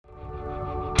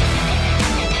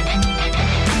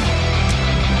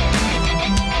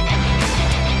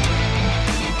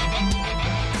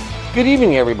Good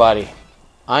evening, everybody.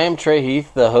 I am Trey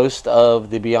Heath, the host of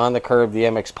the Beyond the Curve, the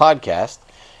MX podcast.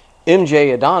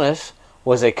 MJ Adonis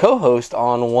was a co-host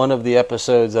on one of the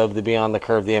episodes of the Beyond the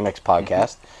Curve, the MX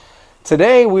podcast.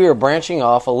 Today, we are branching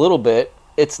off a little bit.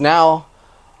 This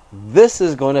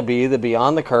is going to be the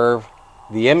Beyond the Curve,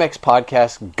 the MX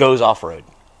podcast goes off-road.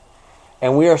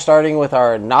 And we are starting with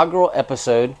our inaugural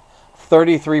episode,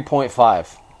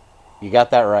 33.5. You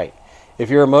got that right. If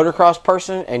you're a motocross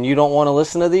person and you don't want to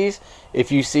listen to these,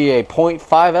 if you see a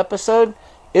 0.5 episode,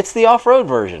 it's the off-road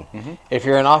version. Mm-hmm. If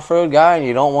you're an off-road guy and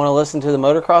you don't want to listen to the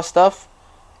motocross stuff,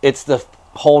 it's the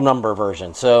whole number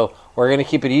version. So we're going to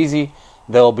keep it easy.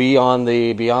 They'll be on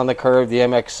the Beyond the Curve, the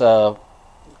MX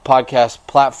podcast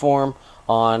platform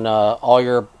on all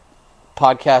your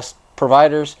podcast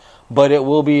providers, but it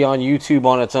will be on YouTube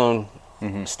on its own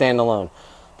standalone.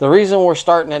 The reason we're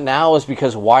starting it now is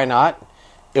because why not?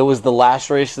 It was the last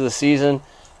race of the season,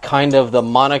 kind of the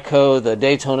Monaco, the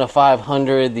Daytona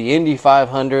 500, the Indy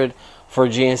 500 for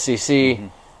GNCC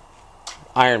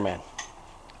Ironman.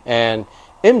 And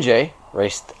MJ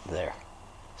raced there.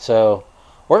 So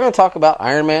we're going to talk about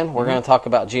Ironman. We're going to talk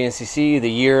about GNCC,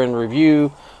 the year in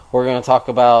review. We're going to talk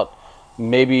about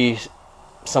maybe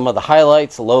some of the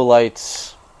highlights,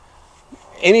 lowlights,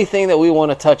 anything that we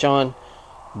want to touch on.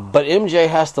 But MJ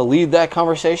has to lead that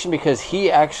conversation because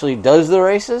he actually does the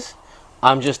races.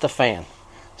 I'm just a fan.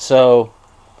 So,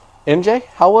 MJ,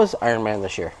 how was Ironman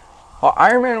this year? Well,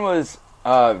 Ironman was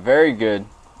very good.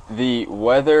 The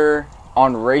weather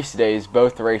on race days,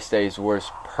 both race days, was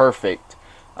perfect.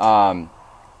 I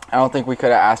don't think we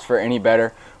could have asked for any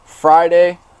better.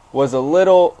 Friday was a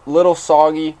little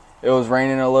soggy. It was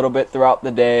raining a little bit throughout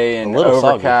the day and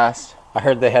overcast. Soggy. I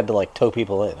heard they had to tow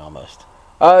people in almost.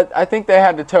 I think they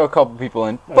had to tow a couple people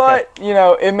in, but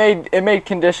it made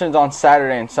conditions on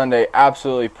Saturday and Sunday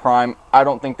absolutely prime. I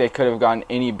don't think they could have gotten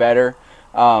any better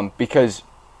because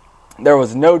there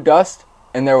was no dust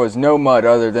and there was no mud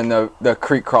other than the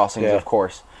creek crossings, of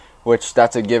course, which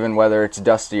that's a given whether it's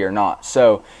dusty or not.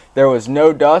 So there was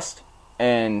no dust,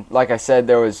 and like I said,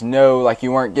 there was no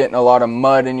you weren't getting a lot of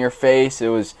mud in your face.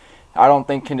 I don't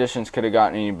think conditions could have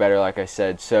gotten any better, like I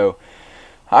said. So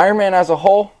Ironman as a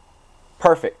whole,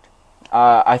 perfect.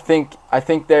 I think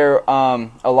there a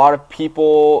lot of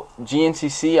people.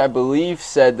 GNCC, I believe,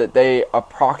 said that they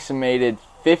approximated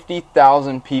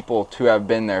 50,000 people to have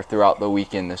been there throughout the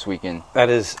weekend this weekend.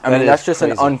 That's just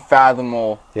crazy. An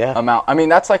unfathomable amount. I mean,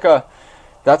 that's like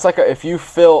if you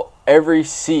fill every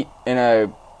seat in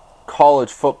a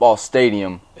college football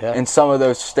stadium, in some of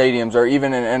those stadiums, or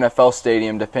even an NFL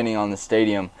stadium, depending on the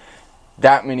stadium,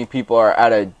 that many people are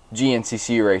at a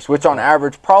GNCC race, which on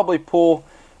average probably pull,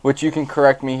 which you can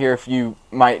correct me here if you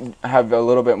might have a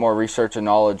little bit more research and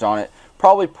knowledge on it,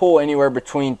 probably pull anywhere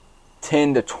between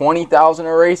 10 to 20,000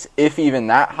 a race, if even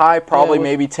that high, probably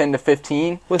maybe 10 to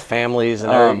 15. With families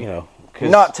and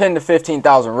not 10 to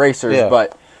 15,000 racers,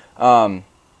 but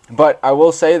I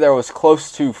will say there was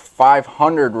close to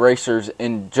 500 racers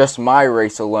in just my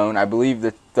race alone. I believe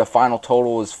that the final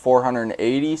total was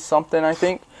 480 something, I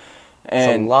think.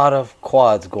 And a lot of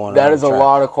quads going around. That is a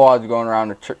lot of quads going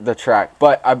around the track.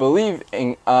 But I believe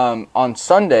on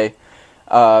Sunday,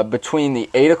 between the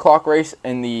 8 o'clock race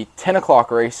and the 10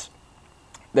 o'clock race,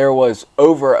 there was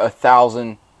over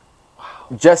 1,000. Wow.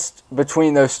 Just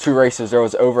between those two races, there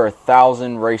was over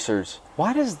 1,000 racers.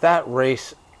 Why does that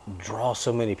race draw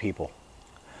so many people?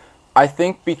 I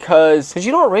think because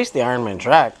you don't race the Ironman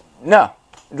track. No.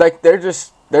 They're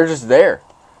just there.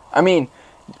 I mean,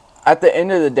 at the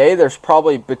end of the day, there's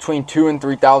probably between 2,000 and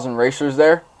 3,000 racers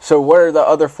there. So what are the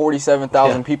other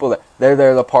 47,000 people there? They're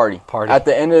there to party. At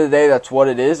the end of the day, that's what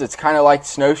it is. It's kind of like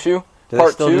Snowshoe. Do they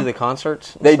still do the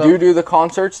concerts? They do the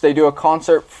concerts. They do a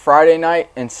concert Friday night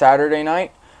and Saturday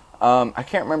night. I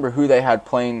can't remember who they had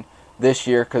playing this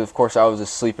year because, of course, I was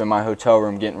asleep in my hotel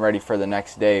room getting ready for the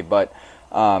next day. But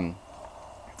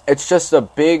it's just a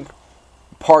big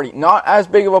party. Not as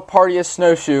big of a party as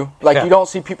Snowshoe. You don't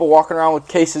see people walking around with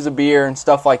cases of beer and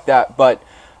stuff like that. But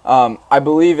I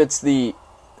believe it's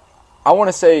I want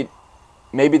to say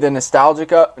maybe the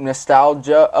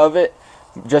nostalgia of it,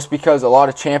 just because a lot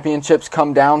of championships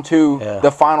come down to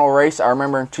the final race. I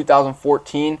remember in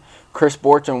 2014, Chris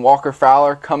Borch and Walker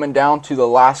Fowler coming down to the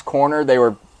last corner. They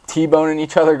were T-boning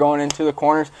each other going into the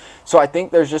corners. So I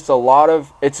think there's just a lot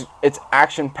of it's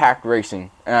action-packed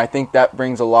racing, and I think that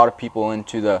brings a lot of people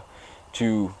into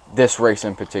this race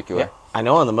in particular. Yeah. I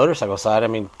know on the motorcycle side, I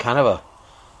mean, kind of a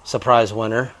surprise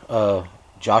winner,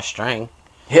 Josh Strang.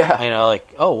 Yeah.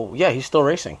 He's still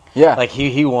racing. Yeah.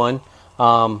 He won.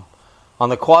 On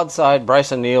the quad side,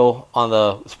 Bryson Neal. On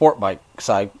the sport bike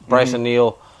side, Bryson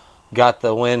Neal got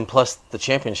the win plus the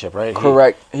championship, right?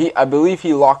 Correct. I believe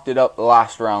he locked it up the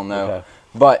last round, though. Okay.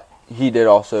 But he did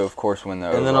also, of course, win the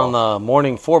overall. And then on the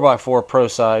morning 4x4 pro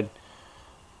side,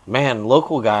 man,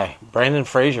 local guy, Brandon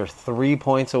Frazier, 3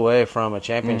 points away from a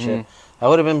championship. Mm-hmm. That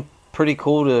would have been pretty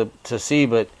cool to see,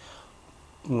 but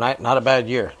not a bad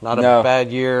year. Not a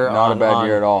bad year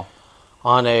at all.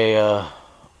 On a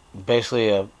basically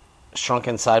a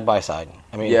shrunken side-by-side.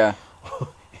 I mean, yeah.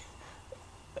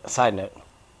 Side note,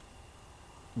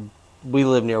 we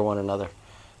live near one another.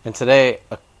 And today,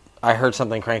 I heard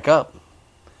something crank up.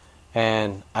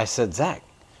 And I said, Zach,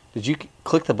 did you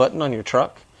click the button on your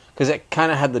truck? Because it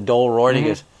kind of had the dull roar. And he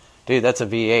goes, dude, that's a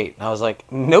V8. And I was like,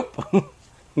 nope.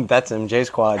 That's MJ's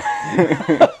quad.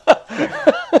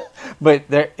 But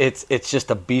it's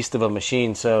just a beast of a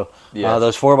machine. So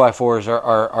those 4x4s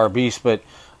are beasts. But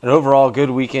an overall good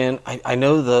weekend. I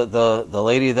know the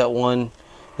lady that won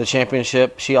the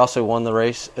championship, she also won the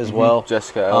race as well.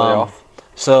 Jessica Elioff.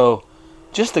 So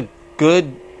just a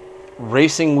good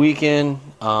racing weekend.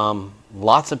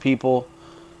 Lots of people.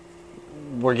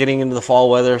 We're getting into the fall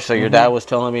weather. So your dad was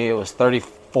telling me it was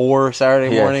 34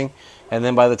 Saturday morning. And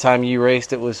then by the time you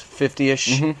raced, it was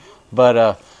 50-ish.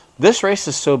 But this race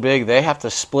is so big, they have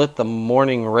to split the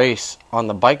morning race on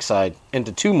the bike side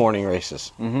into 2 morning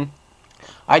races.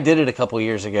 I did it a couple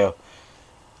years ago.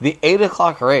 The 8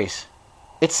 o'clock race,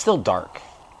 it's still dark.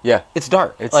 Yeah. It's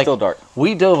dark. It's still dark.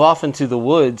 We dove off into the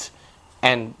woods,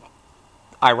 and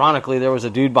ironically, there was a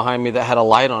dude behind me that had a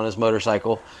light on his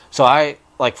motorcycle. So I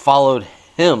followed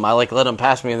him. I let him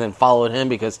pass me and then followed him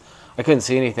because I couldn't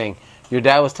see anything. Your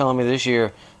dad was telling me this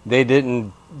year they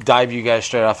didn't dive you guys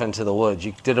straight off into the woods.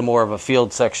 You did a more of a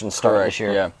field section start this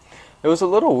year. Yeah. It was a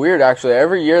little weird, actually.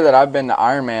 Every year that I've been to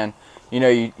Ironman,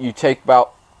 you take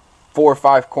about 4 or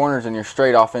 5 corners and you're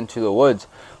straight off into the woods.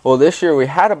 Well, this year we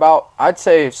had about, I'd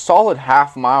say, a solid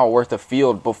half-mile worth of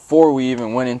field before we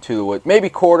even went into the woods. Maybe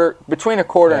between a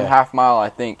quarter and half-mile, I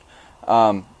think.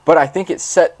 But I think it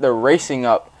set the racing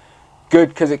up good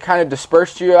because it kind of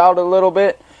dispersed you out a little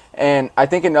bit. And I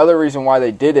think another reason why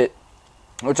they did it,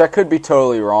 which I could be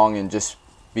totally wrong and just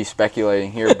be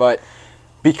speculating here, but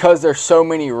because there's so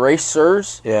many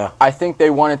racers, I think they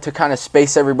wanted to kind of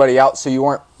space everybody out so you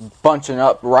weren't bunching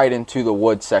up right into the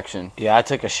wood section. Yeah, I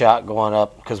took a shot going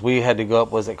up because we had to go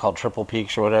up, was it called Triple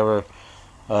Peaks or whatever?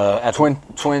 At Twin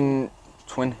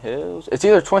Hills? It's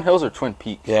either Twin Hills or Twin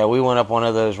Peaks. Yeah, we went up one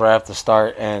of those right off the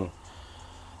start, and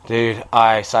dude,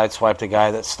 I sideswiped a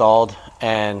guy that stalled,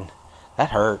 and that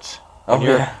hurts.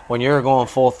 When you're going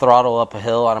full throttle up a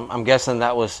hill, I'm guessing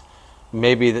that was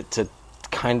maybe to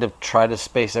kind of try to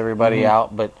space everybody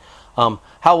out. But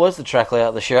how was the track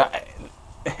layout this year?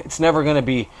 It's never going to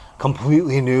be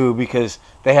completely new because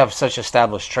they have such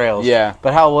established trails. Yeah.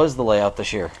 But how was the layout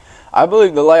this year? I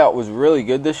believe the layout was really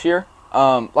good this year.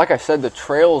 Like I said, the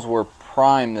trails were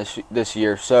prime this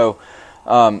year, so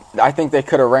I think they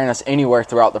could have ran us anywhere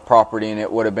throughout the property, and it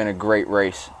would have been a great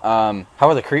race. How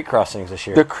were the creek crossings this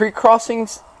year? The creek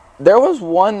crossings, there was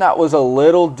one that was a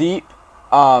little deep,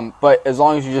 but as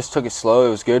long as you just took it slow, it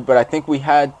was good. But I think we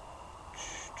had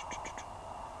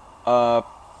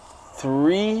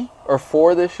 3 or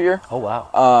 4 this year. Oh,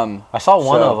 wow. I saw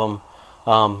one of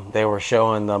them. They were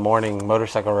showing the morning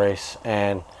motorcycle race,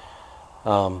 and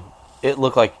it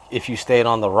looked like if you stayed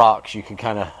on the rocks, you could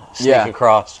kind of sneak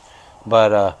across.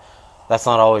 But that's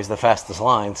not always the fastest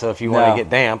line. So if you want to get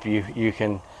damp, you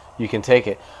can take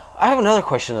it. I have another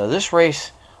question, though. This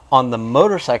race on the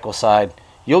motorcycle side,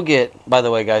 you'll get, by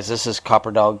the way, guys, this is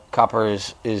Copper Dog. Copper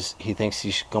is he thinks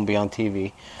he's going to be on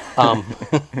TV.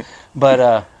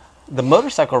 But the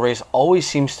motorcycle race always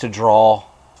seems to draw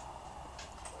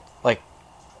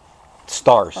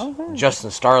stars. Okay.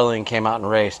 Justin Starling came out and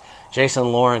raced.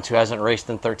 Jason Lawrence, who hasn't raced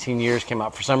in 13 years, came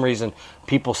out. For some reason,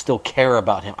 people still care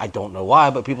about him. I don't know why,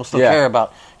 but people still care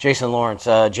about Jason Lawrence.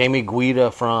 Jamie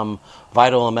Guida from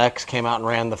Vital MX came out and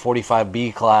ran the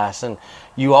 45B class. And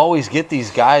you always get these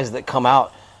guys that come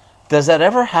out. Does that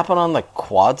ever happen on the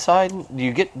quad side? Do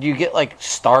you get like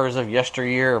stars of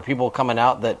yesteryear or people coming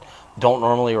out that don't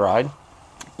normally ride?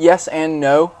 Yes and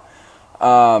no.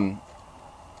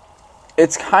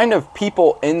 It's kind of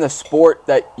people in the sport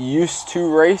that used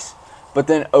to race, but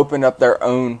then opened up their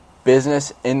own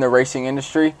business in the racing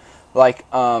industry. Like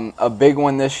a big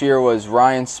one this year was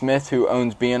Ryan Smith, who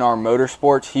owns B&R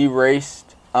Motorsports. He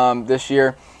raced this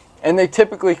year, and they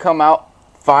typically come out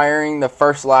firing the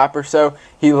first lap or so.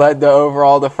 He led the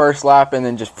overall the first lap, and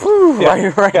then just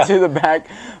right to the back.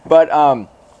 But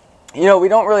we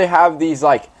don't really have these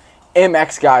like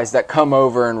MX guys that come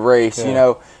over and race. Yeah. You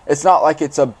know, it's not like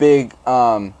it's a big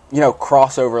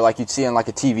crossover like you'd see in like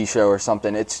a TV show or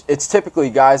something. It's typically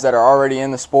guys that are already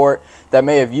in the sport that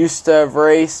may have used to have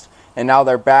raced and now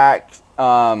they're back.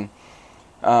 A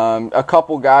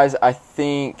couple guys, I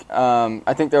think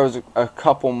there was a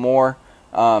couple more.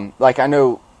 Like I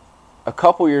know a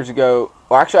couple years ago,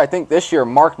 well actually I think this year,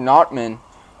 Mark Notman,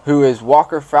 who is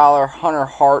Walker Fowler, Hunter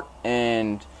Hart,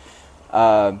 and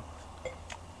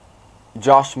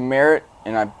Josh Merritt,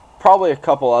 and probably a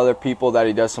couple other people that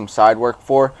he does some side work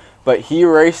for. But he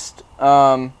raced,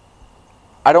 I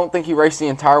don't think he raced the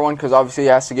entire one because obviously he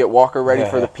has to get Walker ready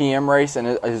for the PM race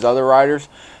and his other riders.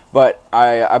 But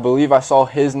I believe I saw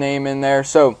his name in there.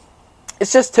 So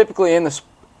it's just typically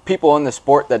people in the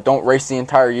sport that don't race the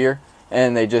entire year,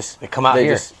 and they come out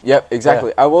here. Yep,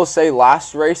 exactly. Yeah. I will say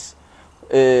last race,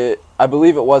 I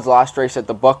believe it was last race at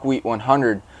the Buckwheat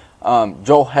 100,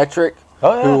 Joel Hetrick,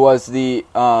 who was the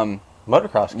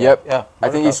motocross guy. Yep. Yeah. I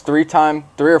think he's 3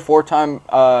 or 4 time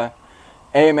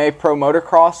AMA Pro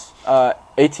Motocross,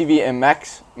 ATV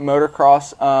MX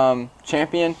Motocross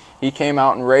champion. He came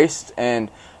out and raced,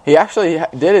 and he actually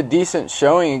did a decent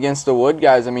showing against the Wood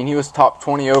guys. I mean, he was top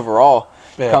 20 overall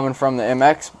coming from the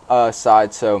MX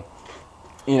side. So,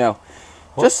 you know,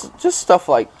 just stuff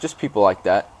like, just people like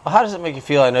that. Well, how does it make you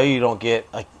feel? I know you don't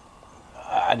get, like,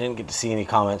 I didn't get to see any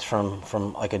comments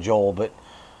from like a Joel, but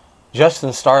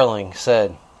Justin Starling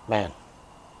said, man,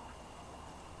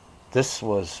 this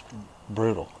was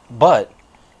brutal, but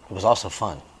it was also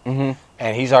fun. Mm-hmm.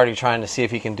 And he's already trying to see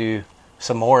if he can do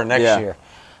some more next year.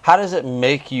 How does it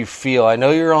make you feel? I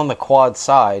know you're on the quad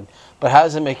side, but how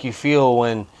does it make you feel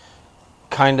when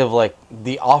kind of like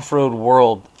the off-road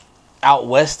world out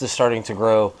west is starting to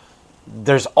grow?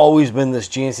 There's always been this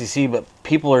GNCC, but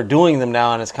people are doing them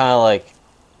now, and it's kind of like,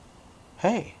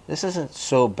 hey, this isn't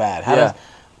so bad. How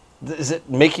does it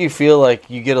make you feel like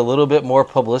you get a little bit more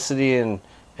publicity and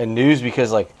news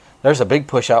because, like, there's a big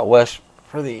push out west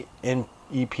for the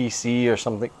NEPC or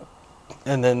something,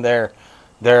 and then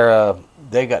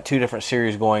they got 2 different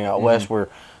series going out west where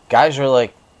guys are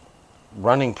like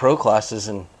running pro classes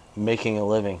and making a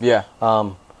living. Yeah.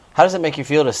 How does it make you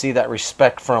feel to see that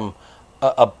respect from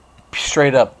a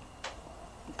straight up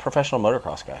professional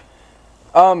motocross guy?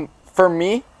 For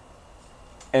me,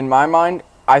 in my mind,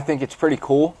 I think it's pretty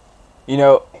cool. You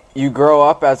know, you grow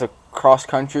up as a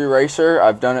cross-country racer.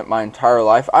 I've done it my entire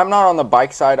life. I'm not on the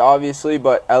bike side, obviously,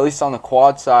 but at least on the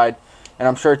quad side, and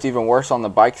I'm sure it's even worse on the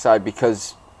bike side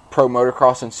because pro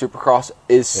motocross and supercross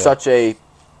is such a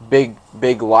big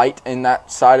light in that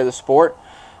side of the sport.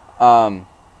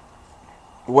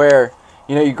 Where,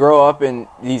 you know, you grow up and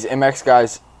these MX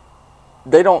guys,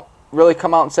 they don't really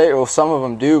come out and say it. Well, some of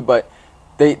them do, but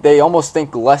they almost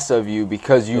think less of you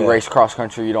because you race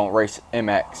cross-country, you don't race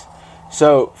MX.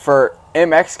 So for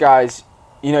MX guys,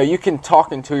 you know, you can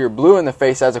talk until you're blue in the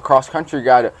face as a cross-country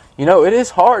guy to, you know, it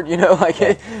is hard, you know, like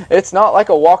it's not like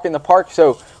a walk in the park.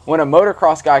 So when a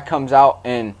motocross guy comes out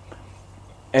and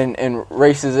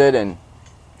races it and,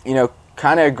 you know,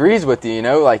 kind of agrees with you, you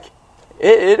know, like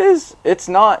it's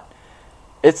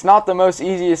not the most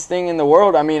easiest thing in the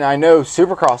world. I mean, I know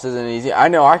Supercross isn't easy. I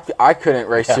know I couldn't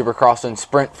race Supercross and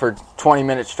sprint for 20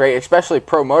 minutes straight, especially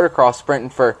pro motocross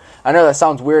sprinting for, I know that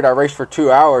sounds weird, I raced for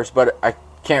 2 hours, but I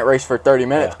can't race for 30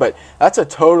 minutes. But that's a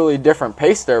totally different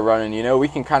pace they're running, you know. We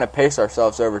can kind of pace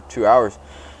ourselves over 2 hours.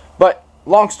 But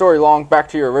long story long, back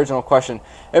to your original question,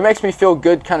 it makes me feel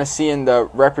good kind of seeing the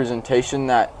representation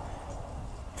that,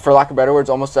 for lack of better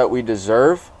words, almost that we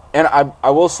deserve. And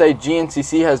I will say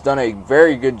GNCC has done a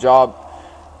very good job.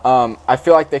 I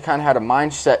feel like they kind of had a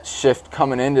mindset shift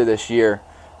coming into this year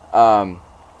on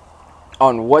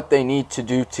what they need to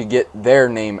do to get their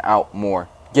name out more,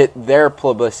 get their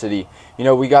publicity. You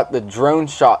know, we got the drone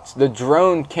shots. The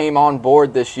drone came on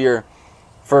board this year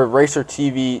for Racer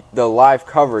TV, the live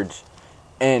coverage,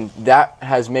 and that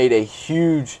has made a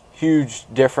huge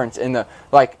difference in the,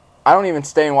 like, I don't even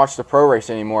stay and watch the pro race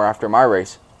anymore after my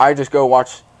race. I just go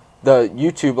watch the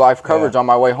YouTube live coverage on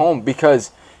my way home because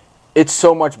it's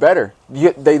so much better.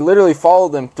 They literally follow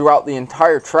them throughout the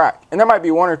entire track. And there might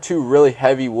be 1 or 2 really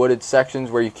heavy wooded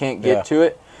sections where you can't get to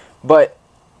it. But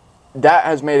that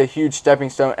has made a huge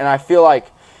stepping stone. And I feel like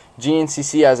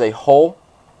GNCC as a whole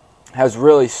has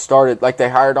really started. Like, they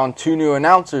hired on 2 new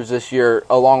announcers this year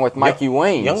along with Mikey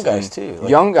Wayne. Young guys, too. Like,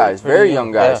 young guys, very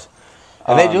young guys.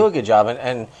 Yeah. And they do a good job.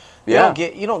 And you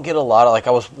don't get a lot of, like,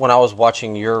 when I was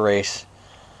watching your race,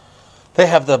 they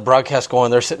have the broadcast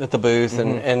going. They're sitting at the booth,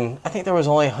 and I think there was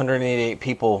only 188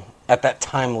 people at that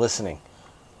time listening.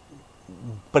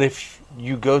 But if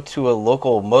you go to a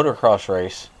local motocross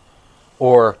race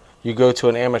or you go to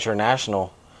an amateur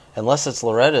national, unless it's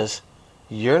Loretta's,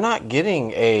 you're not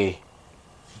getting a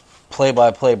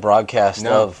play-by-play broadcast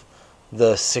of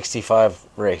the 65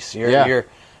 race.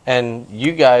 And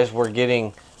you guys were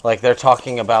getting, like, they're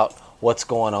talking about what's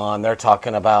going on. They're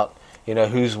talking about, you know,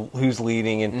 who's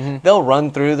leading, and they'll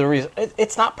run through the reason.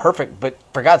 It's not perfect, but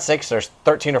for God's sakes, there's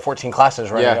 13 or 14 classes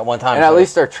running at one time. And at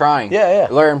least they're trying. Yeah.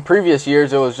 Where in previous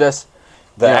years, it was just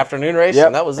the afternoon race,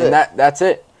 and that was it. And that's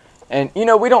it. And, you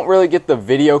know, we don't really get the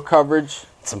video coverage.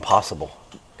 It's impossible.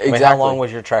 Exactly. I mean, how long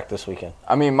was your track this weekend?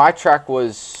 I mean, my track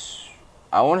was,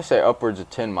 I want to say upwards of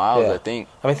 10 miles, I think.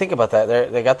 I mean, think about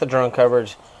that. They got the drone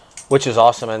coverage, which is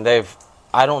awesome, and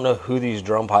I don't know who these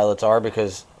drone pilots are,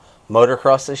 because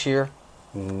motocross this year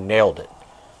nailed it.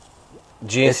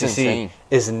 GNCC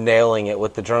is nailing it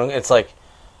with the drone. It's like,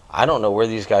 I don't know where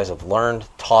these guys have learned,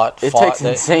 fought. It takes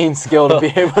insane skill to be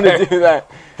able to do that.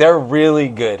 They're really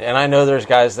good. And I know there's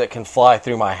guys that can fly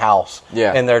through my house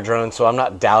in their drones, so I'm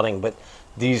not doubting. But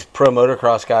these pro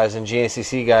motocross guys and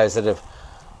GNCC guys that have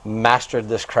mastered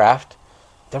this craft,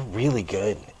 they're really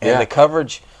good. And the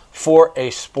coverage for a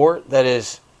sport that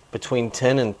is between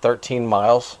 10 and 13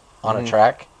 miles on a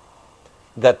track,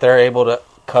 that they're able to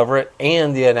cover it,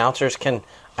 and the announcers can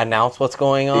announce what's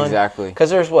going on. Exactly. Because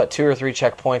there's, 2 or 3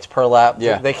 checkpoints per lap.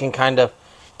 Yeah. They can kind of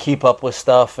keep up with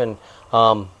stuff. And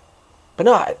but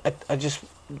no, I just,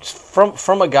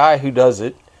 from a guy who does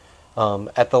it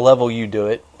at the level you do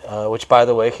it, which, by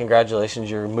the way,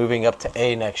 congratulations, you're moving up to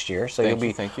A next year. So you'll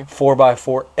be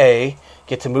 4x4A,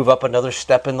 get to move up another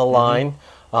step in the line.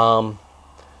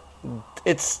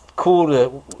 It's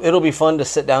cool it'll be fun to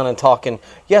sit down and talk. And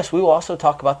yes, we will also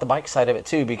talk about the bike side of it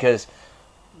too, because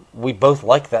we both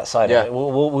like that side of it. We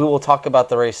will talk about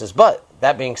the races. But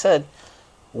that being said,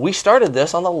 we started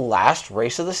this on the last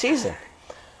race of the season.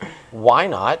 Why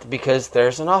not? Because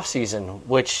there's an off season,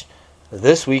 which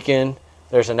this weekend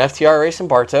there's an FTR race in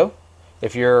Bartow.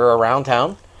 If you're around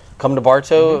town, come to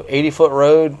Bartow, 80-foot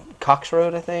road, Cox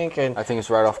Road, I think. And I think it's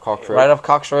right off Cox Road. Right off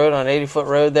Cox Road on 80-foot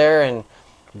road there, and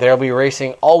they'll be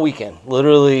racing all weekend,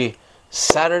 literally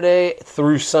Saturday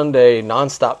through Sunday,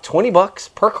 nonstop.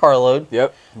 $20 per carload.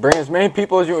 Yep. Bring as many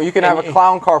people as you can. Have a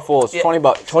clown car full. It's $20.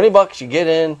 $20. You get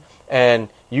in, and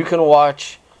you can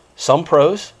watch some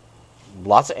pros,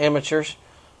 lots of amateurs,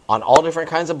 on all different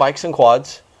kinds of bikes and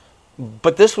quads.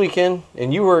 But this weekend,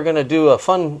 and you were going to do a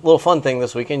little fun thing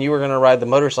this weekend. You were going to ride the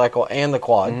motorcycle and the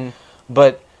quad.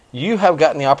 But you have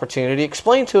gotten the opportunity.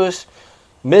 Explain to us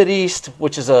Mideast,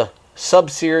 which is a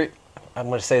sub-series. I'm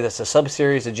going to say this, a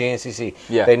sub-series of GNCC.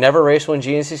 Yeah. They never race when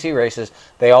GNCC races.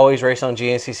 They always race on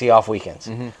GNCC off weekends.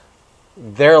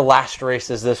 Their last race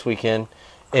is this weekend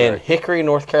in Hickory,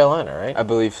 North Carolina, right? I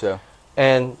believe so.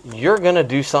 And you're going to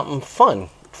do something fun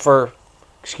for,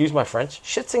 excuse my French,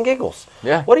 shits and giggles.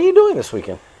 Yeah. What are you doing this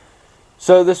weekend?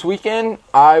 So this weekend,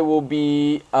 I will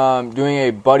be doing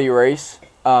a buddy race.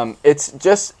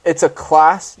 It's a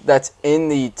class that's in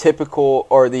the typical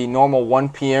or the normal 1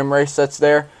 p.m. race that's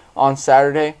there on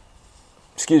Saturday.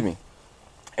 Excuse me.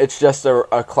 It's just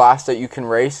a class that you can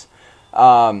race.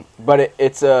 But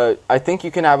I think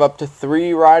you can have up to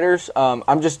 3 riders.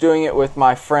 I'm just doing it with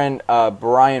my friend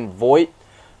Brian Voigt.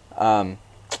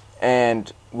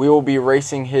 And we will be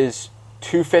racing his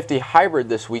 250 hybrid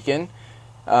this weekend.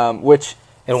 And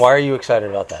why are you excited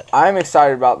about that? I'm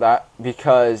excited about that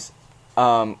because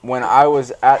when I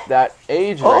was at that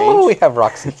age range... Oh, we have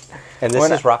Roxy. And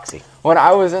this is Roxy. When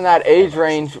I was in that age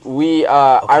range,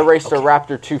 I raced a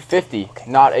Raptor 250,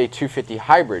 not a 250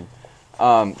 hybrid.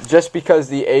 Just because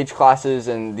the age classes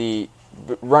and the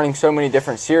running so many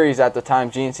different series at the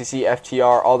time, GNCC,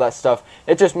 FTR, all that stuff,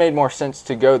 it just made more sense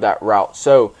to go that route.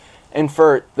 So, and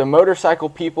for the motorcycle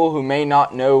people who may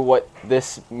not know what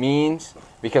this means,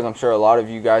 because I'm sure a lot of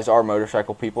you guys are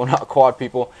motorcycle people, not quad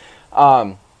people,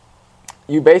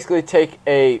 you basically take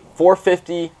a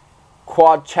 450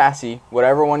 quad chassis,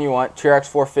 whatever one you want, T-Rex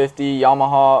 450,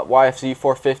 Yamaha YFZ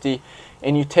 450,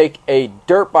 and you take a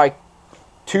dirt bike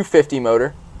 250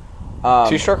 motor.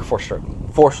 2-stroke or 4-stroke?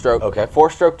 4-stroke. Okay.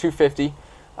 4-stroke 250.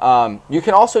 You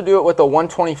can also do it with a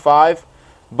 125,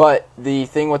 but the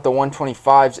thing with the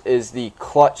 125s is the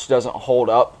clutch doesn't hold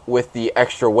up with the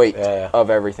extra weight of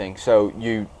everything. So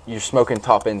you're smoking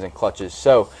top ends and clutches.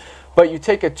 So, but you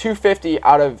take a 250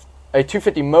 out of a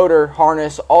 250 motor,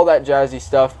 harness, all that jazzy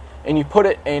stuff, and you put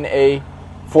it in a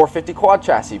 450 quad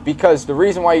chassis. Because the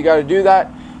reason why you got to do that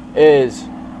is,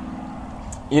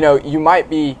 you might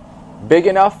be big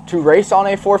enough to race on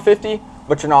a 450,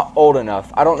 but you're not old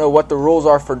enough. I don't know what the rules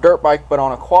are for dirt bike, but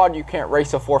on a quad, you can't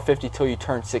race a 450 till you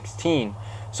turn 16.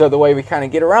 So the way we kind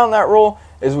of get around that rule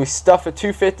is we stuff a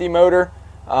 250 motor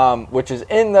which is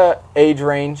in the age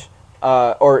range,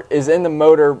 or is in the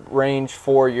motor range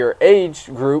for your age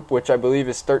group, which I believe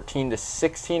is 13 to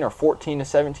 16 or 14 to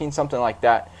 17, something like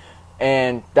that.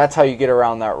 And that's how you get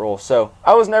around that rule. So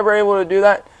I was never able to do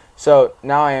that. So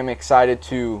now I am excited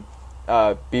to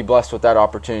be blessed with that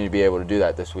opportunity to be able to do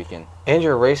that this weekend. And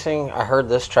you're racing, I heard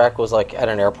this track was like at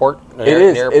an airport. It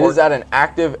is at an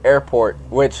active airport,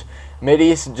 which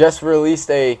Mideast just released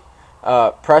a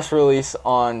press release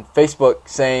on Facebook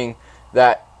saying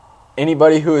that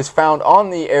anybody who is found on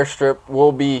the airstrip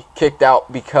will be kicked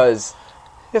out because...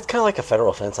 It's kind of like a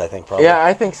federal offense, I think, probably. Yeah,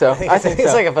 I think so. I think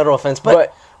it's like a federal offense.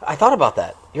 But I thought about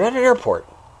that. You're at an airport.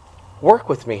 Work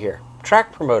with me here.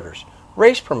 Track promoters.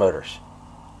 Race promoters.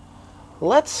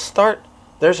 Let's start...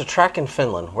 There's a track in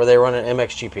Finland where they run an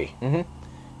MXGP. Mm-hmm.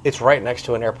 It's right next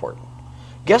to an airport.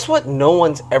 Guess what no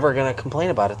one's ever going to complain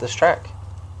about at this track?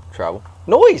 Travel.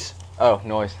 Noise. Oh,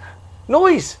 noise.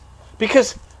 Noise.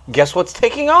 Because guess what's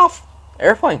taking off?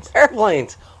 Airplanes.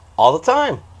 Airplanes. All the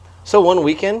time. So one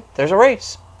weekend, there's a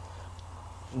race.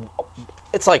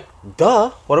 It's like, duh,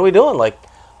 what are we doing? Like,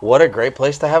 what a great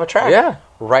place to have a track. Yeah.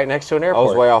 Right next to an airport. I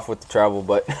was way off with the travel,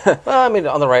 but... Well, I mean,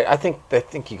 on the right, I think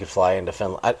you could fly into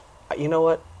Finland. You know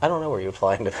what? I don't know where you would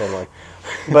fly into Finland.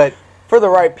 But for the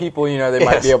right people, they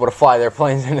might be able to fly their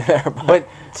planes into there. But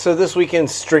so this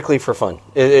weekend's strictly for fun.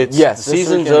 The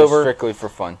season's over. Strictly for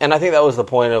fun. And I think that was the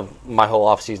point of my whole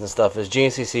off-season stuff is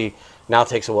GNCC now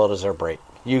takes a well-deserved break.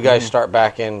 You guys start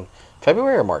back in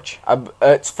February or March?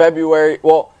 It's February.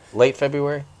 Well, late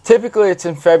February? Typically, it's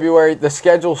in February. The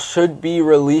schedule should be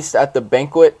released at the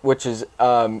banquet, which is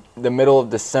the middle of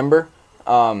December.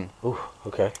 Ooh,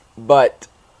 okay. But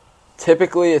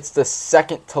typically, it's the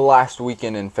second to last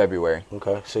weekend in February.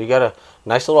 Okay, so you got a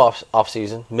nice little off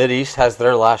season. Mideast has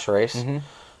their last race. Mm-hmm.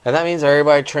 And that means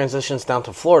everybody transitions down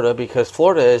to Florida because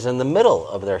Florida is in the middle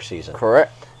of their season.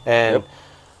 Correct. And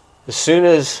as soon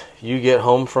as you get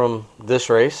home from this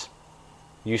race,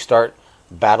 you start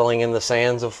battling in the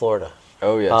sands of Florida.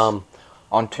 Oh, yes.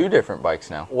 On 2 different bikes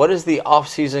now. What is the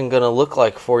off-season going to look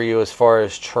like for you as far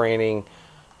as training,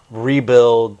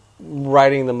 rebuild,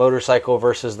 riding the motorcycle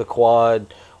versus the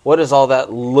quad? What does all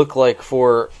that look like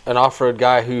for an off-road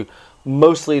guy who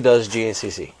mostly does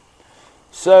GNCC?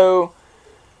 So,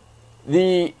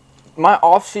 my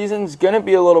off-season is going to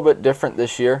be a little bit different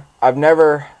this year. I've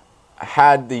never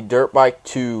had the dirt bike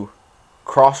to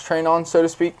cross-train on, so to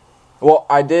speak. Well,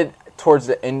 I did towards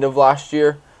the end of last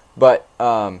year, but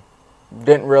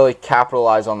didn't really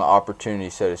capitalize on the opportunity,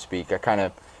 so to speak. I kind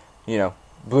of,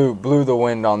 blew the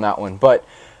wind on that one. But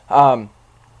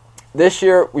this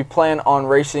year we plan on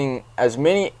racing as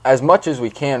much as we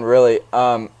can. Really,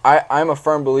 I'm a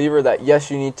firm believer that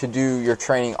yes, you need to do your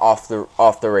training off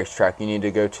the racetrack. You need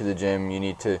to go to the gym. You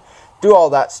need to do all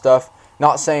that stuff.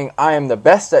 Not saying I am the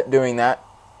best at doing that,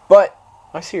 but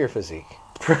I see your physique.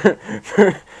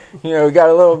 We got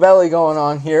a little belly going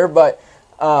on here, but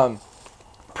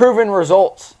proven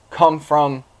results come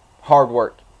from hard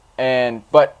work.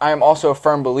 But I am also a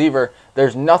firm believer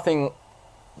there's nothing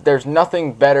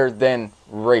better than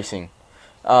racing.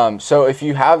 So if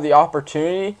you have the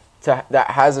opportunity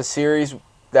that has a series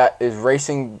that is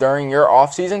racing during your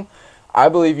off season, I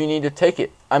believe you need to take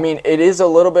it. I mean, it is a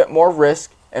little bit more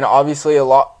risk and obviously a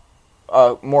lot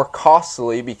more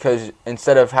costly because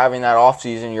instead of having that off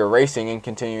season, you're racing and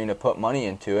continuing to put money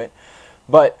into it.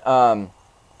 But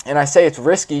and I say it's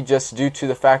risky just due to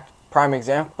the fact, prime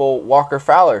example, Walker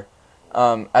Fowler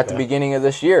at the beginning of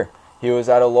this year. He was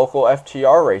at a local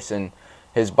FTR race and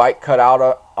his bike cut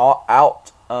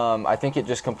out. I think it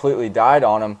just completely died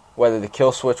on him. Whether the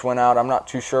kill switch went out, I'm not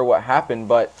too sure what happened,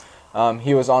 but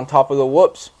he was on top of the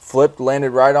whoops, flipped,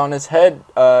 landed right on his head,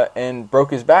 and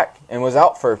broke his back and was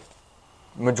out for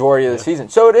majority of the season.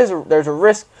 So there's a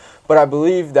risk, but I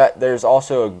believe that there's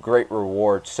also a great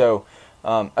reward. So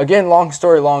again, long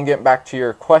story long, getting back to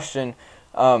your question,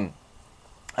 I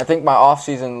think my off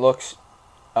season looks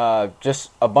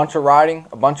just a bunch of riding,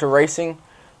 a bunch of racing,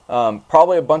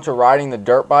 probably a bunch of riding the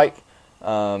dirt bike.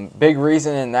 Big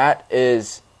reason in that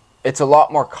is it's a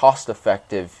lot more cost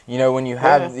effective. When you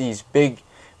have these big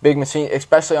machines,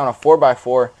 especially on a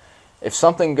 4x4, if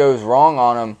something goes wrong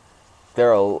on them,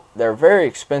 they're very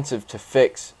expensive to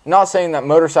fix. Not saying that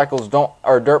motorcycles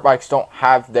or dirt bikes don't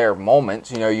have their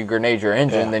moments. You grenade your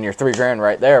engine, then you're $3,000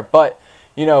 right there. But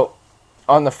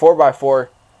on the 4x4,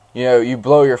 you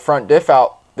blow your front diff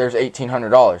out, there's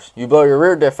 $1,800. You blow your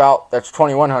rear diff out, that's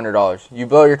 $2,100. You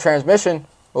blow your transmission,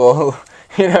 well,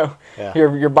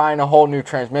 you're buying a whole new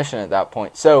transmission at that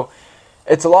point. So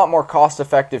it's a lot more cost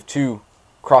effective to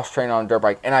cross train on a dirt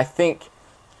bike. And I think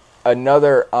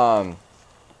another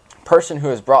person who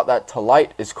has brought that to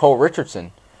light is Cole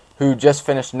Richardson, who just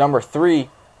finished number 3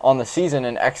 on the season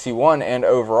in XC1 and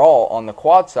overall on the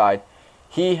quad side.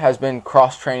 He has been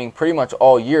cross-training pretty much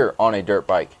all year on a dirt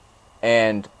bike.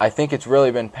 And I think it's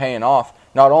really been paying off,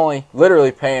 not only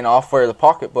literally paying off for the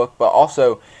pocketbook, but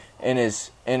also in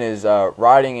his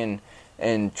riding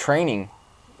and training.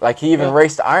 Like, he even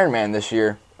raced Ironman this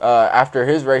year. After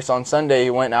his race on Sunday, he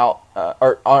went out,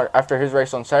 after his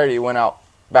race on Saturday, he went out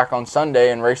back on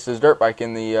Sunday and raced his dirt bike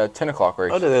in the 10 o'clock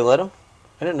race. Oh, did they let him?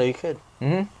 I didn't know you could.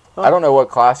 Mm-hmm. Oh. I don't know what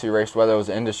class he raced, whether it was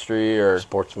industry or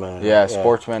sportsman. Yeah,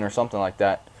 sportsman or something like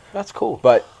that. That's cool.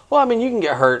 But well, I mean, you can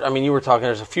get hurt. I mean, you were talking.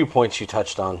 There's a few points you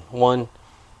touched on. One,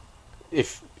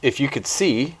 if you could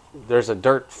see, there's a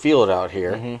dirt field out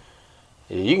here.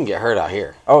 Mm-hmm. You can get hurt out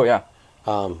here. Oh yeah.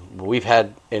 We've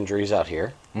had injuries out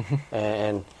here,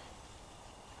 and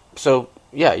so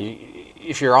yeah,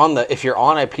 if you're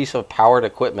on a piece of powered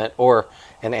equipment or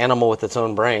an animal with its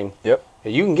own brain, yep,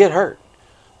 you can get hurt.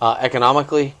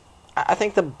 Economically, I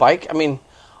think the bike. I mean,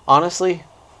 honestly,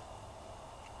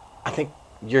 I think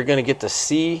you're going to get to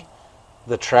see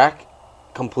the track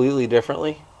completely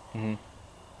differently. Mm-hmm.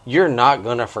 You're not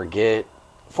going to forget.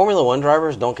 Formula One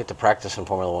drivers don't get to practice in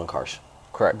Formula One cars.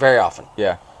 Correct. Very often.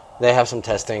 Yeah. They have some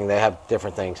testing. They have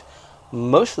different things.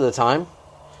 Most of the time,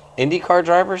 IndyCar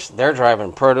drivers, they're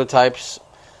driving prototypes.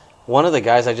 One of the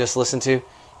guys I just listened to,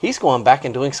 he's going back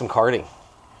and doing some karting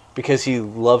because he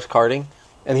loves karting.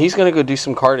 And he's going to go do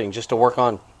some karting just to work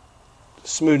on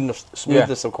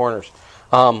smoothness of corners.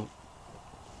 I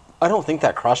don't think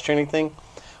that cross-training thing,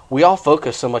 we all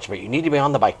focus so much about you need to be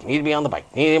on the bike, you need to be on the bike,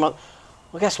 you need to be on.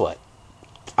 Well, guess what?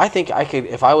 I think I could,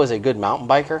 if I was a good mountain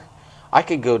biker, I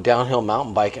could go downhill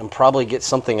mountain bike and probably get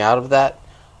something out of that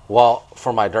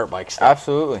for my dirt bike stuff.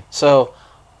 Absolutely. So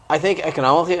I think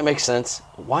economically it makes sense.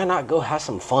 Why not go have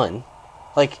some fun?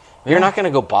 Like, you're not going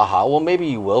to go Baja. Well, maybe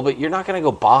you will, but you're not going to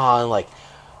go Baja and, like,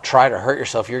 try to hurt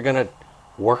yourself. You're going to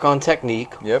work on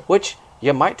technique, which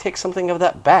you might take something of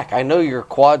that back. I know your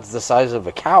quad's the size of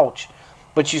a couch,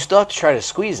 but you still have to try to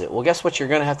squeeze it. Well, guess what you're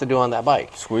going to have to do on that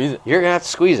bike? Squeeze it. You're going to have to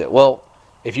squeeze it. Well,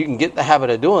 if you can get the habit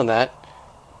of doing that,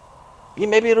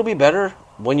 maybe it'll be better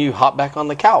when you hop back on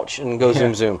the couch and go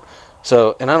zoom, zoom.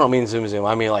 So, and I don't mean zoom, zoom.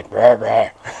 I mean like, brah,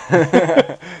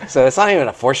 brah. So it's not even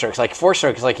a 4-stroke. It's like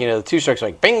 4-stroke is like, the 2-strokes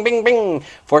like bing, bing, bing.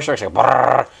 4-strokes like,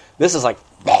 brah. This is like,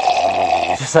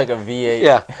 just like a V8.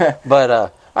 Yeah.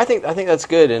 But I think that's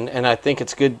good, and I think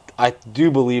it's good. I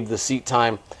do believe the seat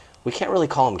time, we can't really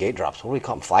call them gate drops. What do we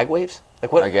call them? Flag waves?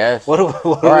 Like what? I guess. What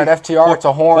at FTR, it's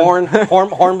a horn.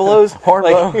 Horn blows. Horn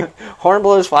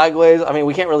blows, flag waves. I mean,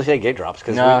 we can't really say gate drops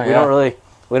because we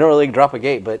don't really drop a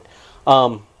gate. But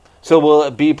so will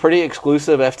it be pretty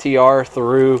exclusive FTR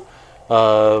through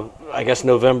I guess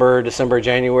November, December,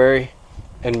 January?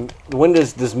 And when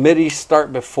does Mideast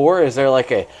start before? Is there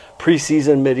like a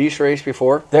preseason Mideast race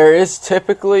before? There is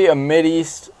typically a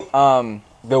Mideast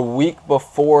the week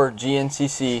before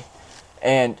GNCC,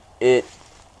 and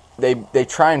they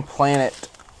try and plan it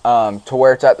to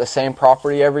where it's at the same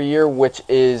property every year, which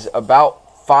is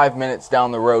about 5 minutes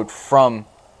down the road from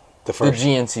the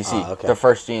GNCC, the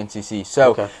first GNCC.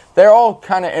 So they're all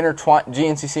kind of intertwined.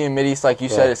 GNCC and Mideast, like you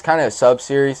said, it's kind of a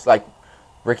sub-series. Like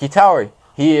Ricky Towery,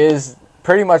 he is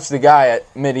pretty much the guy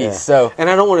at Mideast. Yeah. So, and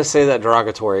I don't want to say that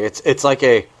derogatory. It's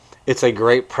a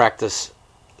great practice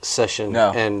session.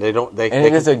 No. And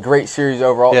it is a great series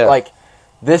overall. Yeah. Like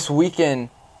this weekend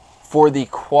for the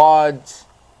quads,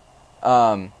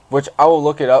 which I will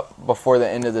look it up before the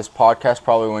end of this podcast,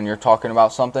 probably when you're talking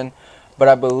about something. But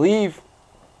I believe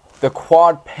the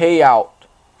quad payout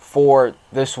for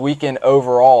this weekend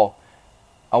overall,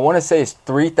 I want to say is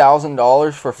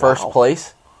 $3,000 for first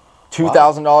place.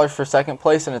 $2,000 for second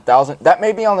place and $1,000. That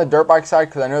may be on the dirt bike side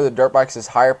because I know the dirt bikes is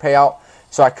higher payout.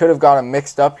 So I could have got them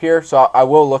mixed up here. So I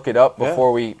will look it up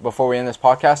before we end this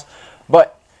podcast.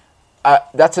 But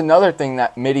that's another thing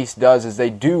that Mideast does is they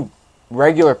do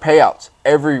regular payouts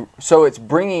so it's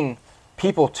bringing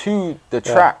people to the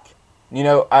track.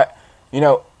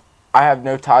 I have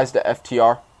no ties to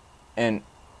FTR, and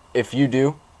if you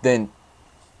do, then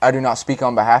I do not speak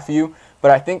on behalf of you.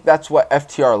 But I think that's what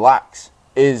FTR lacks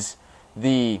is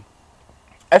the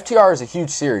FTR is a huge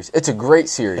series. It's a great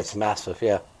series. It's massive,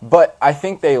 yeah. But I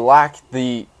think they lack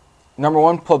the, number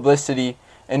one, publicity,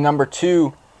 and number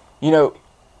two,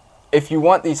 if you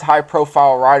want these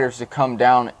high-profile riders to come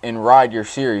down and ride your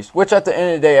series, which at the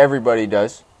end of the day everybody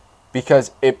does,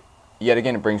 because it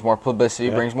brings more publicity,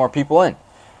 brings more people in.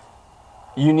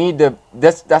 You need to,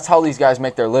 that's how these guys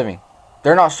make their living.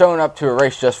 they're not showing up to a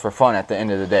race just for fun at the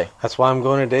end of the day. That's why I'm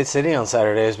going to Dade City on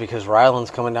Saturdays, because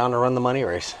Ryland's coming down to run the money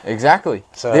race. Exactly.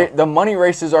 So the money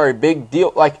races are a big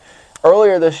deal. Like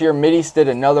earlier this year, Mideast did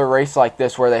another race like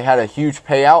this where they had a huge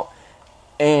payout,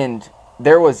 and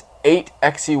there was 8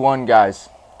 XC1 guys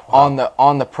on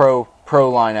the pro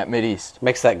line at Mideast.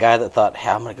 Makes that guy that thought,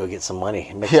 hey, I'm going to go get some money.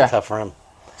 It makes it tough for him.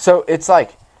 So it's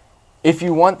like, if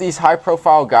you want these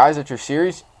high-profile guys at your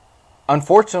series,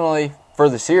 unfortunately for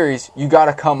the series, you got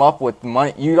to come up with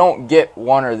money. You don't get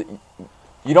one or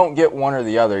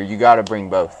the other. You got to bring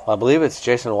both. Well, I believe it's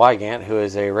Jason Wygant, who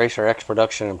is a Racer X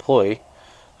production employee.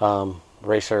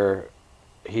 Racer,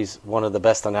 he's one of the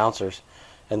best announcers.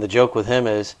 And the joke with him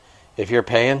is, if you're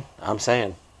paying, I'm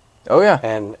saying. Oh, yeah.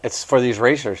 And it's for these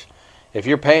racers. If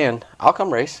you're paying, I'll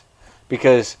come race.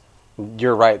 Because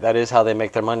you're right, that is how they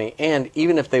make their money. And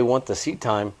even if they want the seat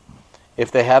time,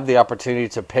 if they have the opportunity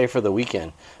to pay for the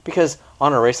weekend. Because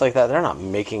on a race like that, they're not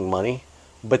making money,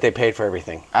 but they paid for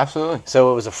everything. Absolutely.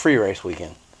 So it was a free race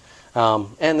weekend.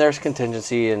 And there's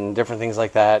contingency and different things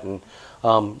like that. And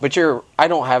but I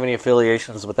don't have any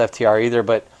affiliations with FTR either,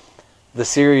 but the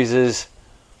series is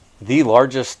the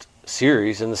largest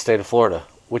series in the state of Florida,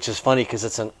 which is funny because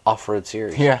it's an off-road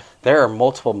series. Yeah. There are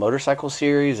multiple motorcycle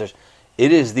series.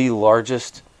 It is the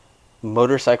largest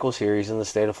motorcycle series in the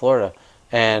state of Florida.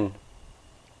 And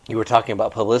you were talking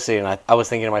about publicity, and I was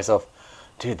thinking to myself,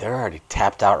 dude, they're already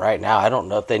tapped out right now. I don't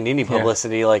know if they need any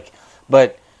publicity.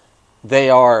 But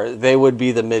they would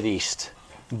be the Mideast.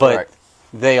 But right.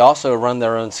 They also run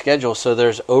their own schedule, so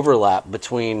there's overlap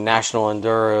between National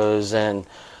Enduros and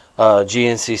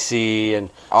GNCC, and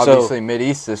obviously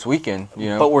Mideast this weekend.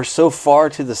 But we're so far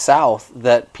to the south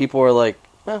that people are like,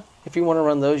 well, if you want to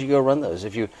run those, you go run those.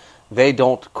 They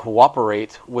don't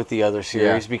cooperate with the other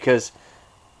series because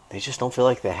they just don't feel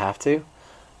like they have to.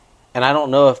 And I don't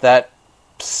know if that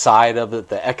side of it,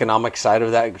 the economic side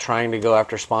of that, trying to go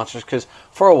after sponsors, because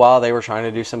for a while they were trying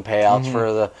to do some payouts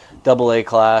for the AA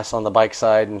class on the bike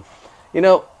side, and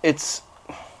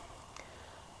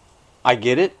I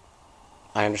get it.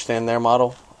 I understand their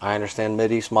model. I understand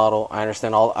Mideast model. I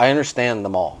understand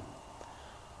them all.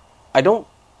 I don't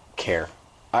care.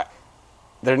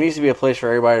 There needs to be a place for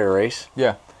everybody to race.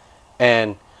 Yeah.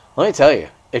 And let me tell you,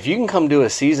 if you can come do a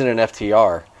season in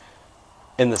FTR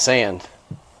in the sand,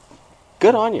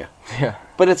 good on you. Yeah.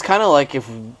 But it's kind of like if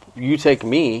you take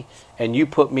me and you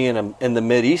put me in the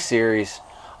Mideast series.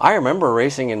 I remember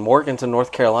racing in Morganton,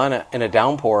 North Carolina in a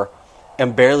downpour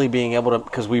and barely being able to,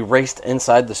 because we raced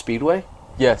inside the speedway.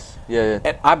 Yes. Yeah.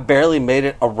 And I barely made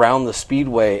it around the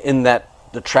speedway in the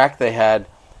track they had,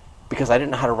 because I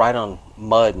didn't know how to ride on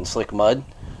mud and slick mud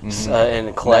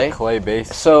and clay. That clay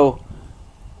base. So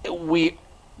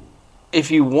if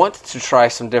you want to try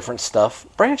some different stuff,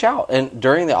 branch out. And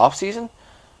during the off season,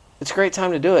 it's a great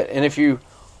time to do it. And if you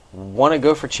want to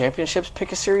go for championships,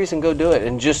 pick a series and go do it,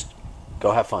 and just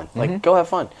go have fun. Go have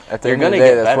fun. At the end of the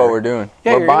day, that's what we're doing.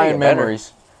 Yeah, we're buying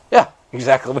memories. Yeah,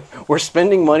 exactly. We're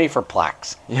spending money for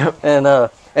plaques. Yep. And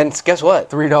guess what?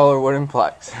 $3 wooden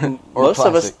plaques. Most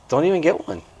of us don't even get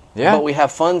one. Yeah. But we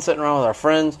have fun sitting around with our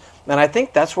friends. And I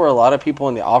think that's where a lot of people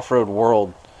in the off-road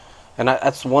world, and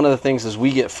that's one of the things as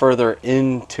we get further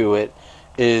into it,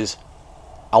 is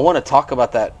I want to talk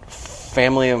about that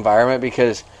family environment,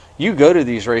 because you go to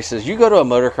these races, you go to a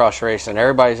motocross race, and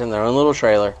everybody's in their own little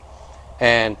trailer,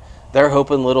 and they're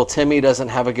hoping little Timmy doesn't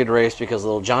have a good race because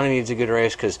little Johnny needs a good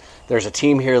race because there's a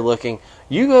team here looking.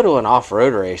 You go to an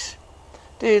off-road race,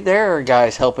 dude, there are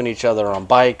guys helping each other on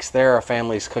bikes. There are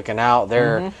families cooking out.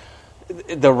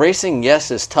 The racing,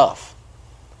 yes, is tough,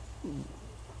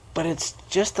 but it's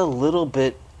just a little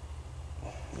bit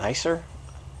nicer.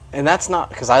 And that's not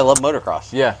because I love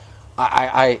motocross. Yeah.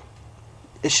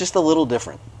 It's just a little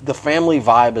different. The family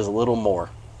vibe is a little more.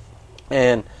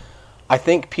 And I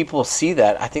think people see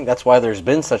that. I think that's why there's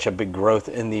been such a big growth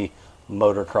in the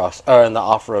motocross, or in the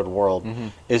off-road world,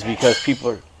 is because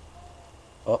people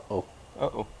are...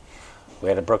 Uh-oh. We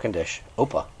had a broken dish.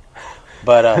 Opa.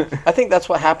 But I think that's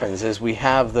what happens, is we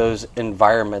have those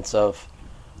environments of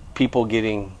people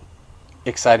getting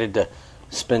excited to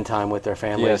spend time with their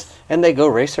families. Yes. And they go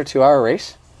race their 2-hour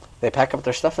race. They pack up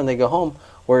their stuff and they go home.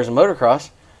 Whereas in motocross,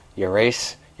 you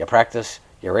race, you practice,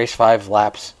 you race 5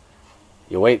 laps,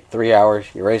 you wait 3 hours,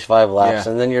 you race 5 laps,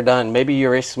 and then you're done. Maybe you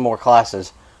race some more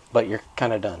classes, but you're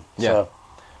kind of done. Yeah. So,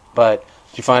 but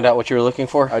did you find out what you were looking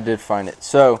for? I did find it.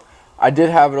 So I did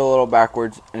have it a little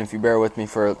backwards, and if you bear with me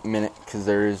for a minute, because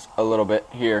there is a little bit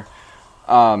here.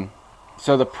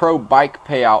 So the pro bike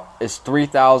payout is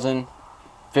 $3,000,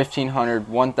 $1,500,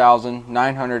 $1,000,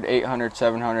 $900, $800,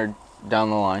 $700 down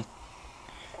the line.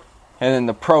 And then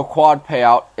the pro quad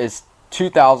payout is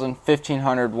 2,000,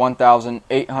 1,500, 1,000,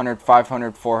 800,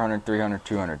 500, 400, 300,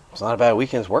 200. It's not a bad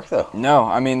weekend's work, though. No,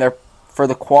 I mean, they're for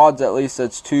the quads at least.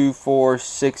 It's 2, 4,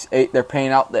 6, 8. They're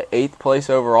paying out the 8th place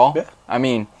overall. Yeah. I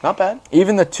mean, not bad.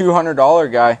 Even the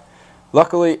 $200 guy.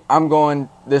 Luckily, I'm going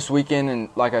this weekend, and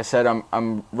like I said,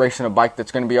 I'm racing a bike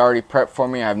that's going to be already prepped for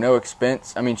me. I have no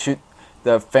expense. I mean, shoot,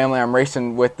 the family I'm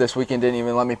racing with this weekend didn't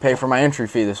even let me pay for my entry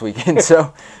fee this weekend,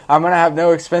 so I'm going to have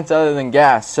no expense other than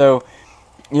gas. So,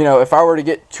 you know, if I were to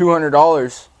get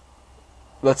 $200,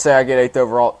 let's say I get 8th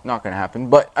overall, not going to happen,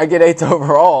 but I get 8th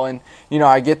overall, and, you know,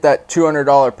 I get that $200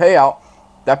 payout.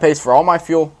 That pays for all my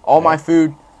fuel, all my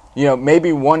food, you know,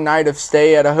 maybe one night of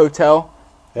stay at a hotel,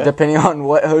 depending on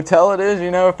what hotel it is, you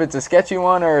know, if it's a sketchy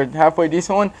one or a halfway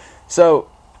decent one. So,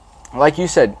 like you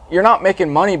said, you're not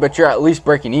making money, but you're at least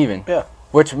breaking even,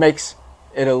 which makes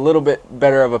it a little bit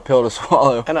better of a pill to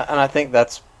swallow. And I think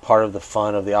that's part of the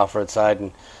fun of the off-road side.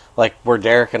 And like where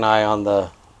Derek and I on the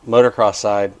motocross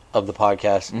side of the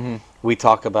podcast, we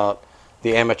talk about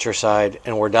the amateur side,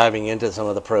 and we're diving into some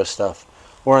of the pro stuff.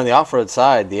 Where on the off-road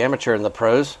side, the amateur and the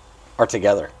pros are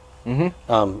together.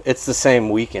 It's the same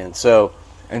weekend, so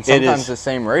and sometimes the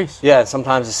same race. Yeah,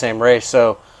 sometimes the same race.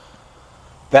 So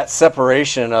that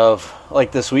separation of,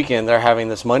 like this weekend, they're having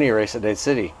this money race at Dade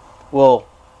City. Well,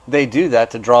 they do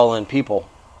that to draw in people.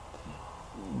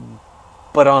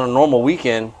 But on a normal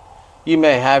weekend, you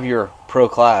may have your pro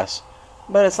class,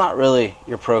 but it's not really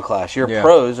your pro class. Your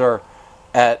pros are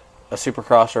at a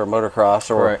supercross or a motocross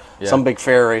or some big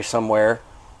fair race somewhere.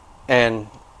 And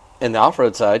in the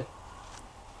off-road side,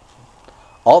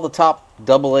 all the top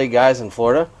AA guys in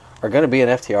Florida are going to be in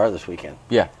FTR this weekend.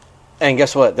 Yeah. And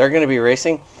guess what? They're going to be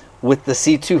racing with the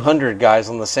C200 guys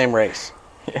on the same race.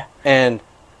 Yeah. And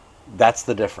that's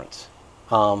the difference.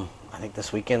 I think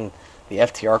this weekend the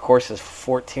FTR course is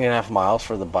 14.5 miles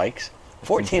for the bikes.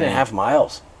 14.5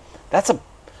 miles. That's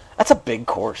a big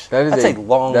course. That's a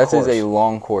long course. That is a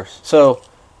long course. So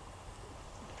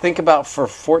think about for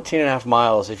 14.5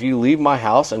 miles, if you leave my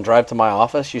house and drive to my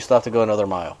office, you still have to go another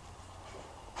mile.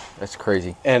 That's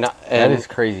crazy. And that is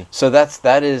crazy. So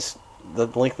that is the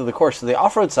length of the course. So the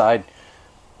off-road side,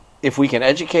 if we can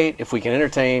educate, if we can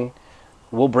entertain,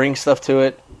 we'll bring stuff to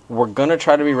it. We're going to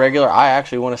try to be regular. I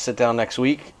actually want to sit down next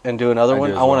week and do another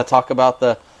one. I want to talk about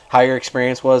how your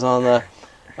experience was on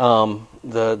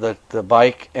the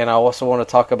bike, and I also want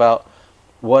to talk about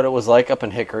what it was like up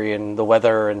in Hickory and the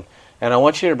weather, and I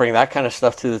want you to bring that kind of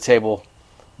stuff to the table,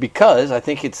 because I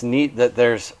think it's neat that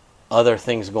there's other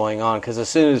things going on, because as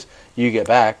soon as you get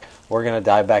back, we're going to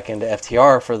dive back into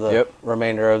FTR for the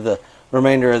remainder of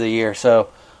the year. So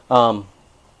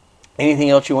anything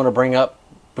else you want to bring up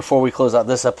before we close out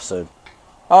this episode?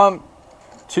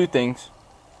 Two things.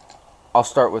 I'll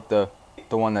start with the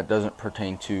one that doesn't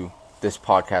pertain to this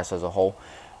podcast as a whole.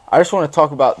 I just want to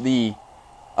talk about the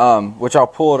which I'll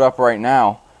pull it up right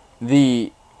now,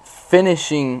 the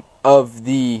finishing of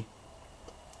the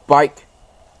bike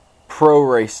pro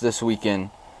race this weekend.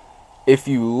 If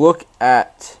you look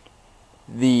at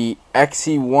the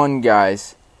XC1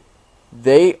 guys,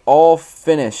 they all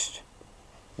finished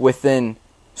within,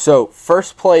 so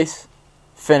first place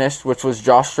finished, which was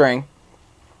Josh Strang,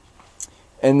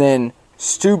 and then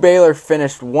Stu Baylor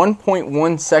finished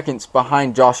 1.1 seconds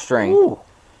behind Josh Strang. Ooh.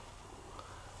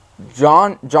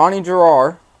 Johnny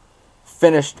Gerard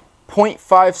finished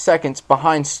 0.5 seconds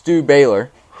behind Stu Baylor.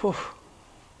 Whew.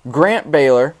 Grant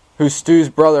Baylor, who's Stu's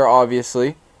brother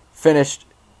obviously, finished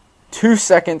 2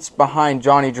 seconds behind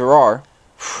Johnny Gerard.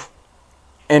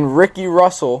 And Ricky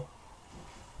Russell,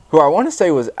 who I want to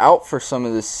say was out for some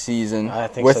of this season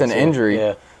with an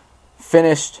injury,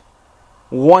 finished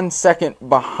 1 second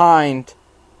behind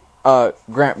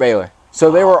Grant Baylor. So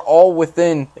they were all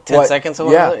within 10 seconds of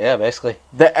one another? Yeah, basically.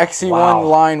 The XC1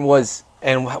 line was.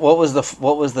 And what was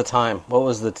the time? What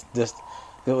was it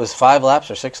was 5 laps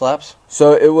or 6 laps?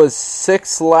 So it was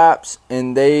 6 laps,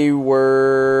 and they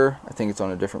were, I think it's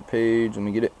on a different page. Let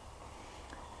me get it.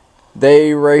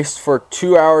 They raced for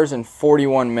 2 hours and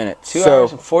 41 minutes. 2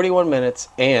 hours and 41 minutes,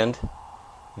 and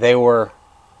they were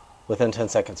within 10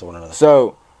 seconds of one another.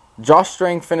 So Josh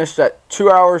Strang finished at 2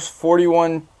 hours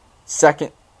 41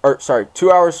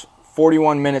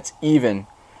 minutes even,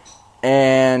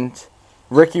 and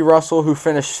Ricky Russell, who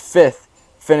finished 5th,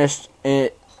 finished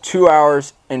at 2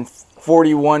 hours and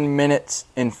 41 minutes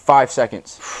and 5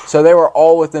 seconds. So they were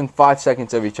all within 5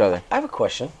 seconds of each other. I have a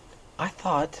question. I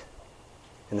thought,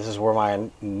 and this is where my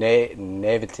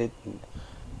naiveness.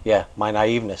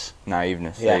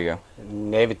 There you go.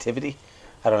 Naivety.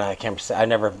 I don't know. I've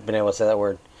never been able to say that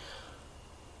word.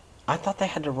 I thought they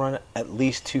had to run at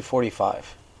least 2:45.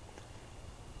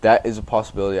 That is a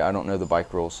possibility. I don't know the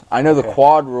bike rules. I know the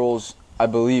quad rules, I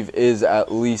believe, is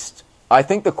at least... I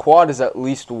think the quad is at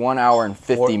least 1 hour and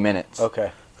 50 minutes.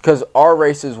 Okay. Because our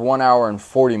race is 1 hour and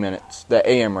 40 minutes, the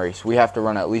AM race. We have to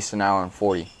run at least an hour and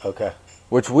 40. Okay.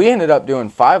 Which we ended up doing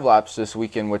 5 laps this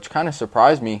weekend, which kind of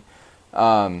surprised me.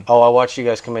 I watched you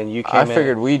guys come in. I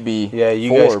figured we'd be you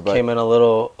 4, guys came in a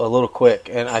little quick.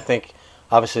 And I think,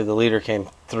 obviously, the leader came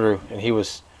through, and he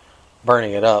was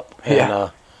burning it up.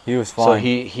 And, he was fine. So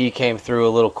he came through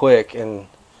a little quick, and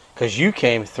because you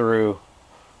came through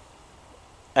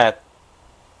at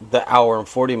the hour and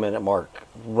 40 minute mark,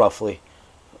 roughly,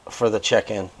 for the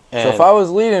check-in. So if I was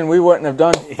leading, we wouldn't have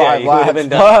done 5 laps. Been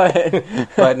done.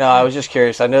 But no, I was just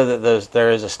curious. I know that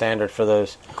there is a standard for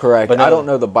those. Correct. But I don't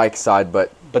know the bike side,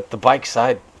 but the bike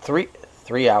side,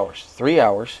 3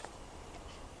 hours,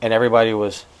 and everybody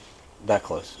was that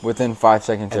close, within 5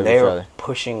 seconds and of they each were other,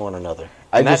 pushing one another.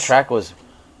 And that track was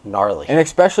gnarly. And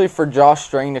especially for Josh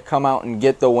Strang to come out and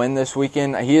get the win this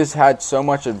weekend. He has had so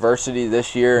much adversity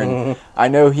this year, and I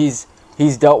know he's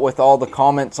dealt with all the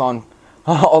comments on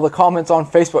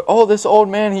Facebook. Oh, this old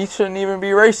man, he shouldn't even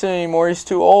be racing anymore. He's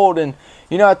too old. And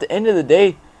at the end of the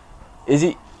day, is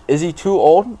he too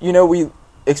old? We,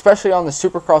 especially on the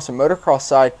Supercross and motocross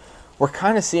side, we're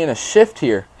kind of seeing a shift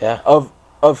here. Yeah.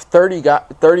 Of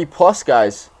 30 plus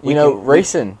guys,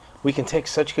 racing. We can take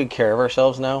such good care of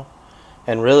ourselves now.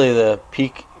 And really, the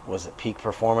peak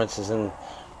performance is in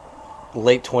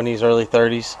late 20s, early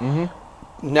 30s.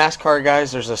 Mm-hmm. NASCAR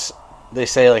guys, they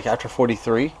say like after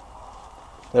 43,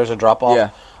 there's a drop off.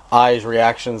 Yeah. Eyes,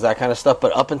 reactions, that kind of stuff.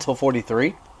 But up until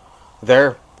 43,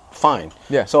 they're fine.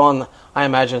 Yeah. So I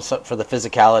imagine for the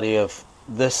physicality of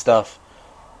this stuff,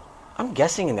 I'm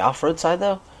guessing in the off-road side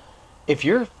though, if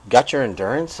you're got your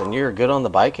endurance and you're good on the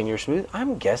bike and you're smooth,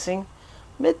 I'm guessing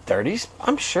mid-30s,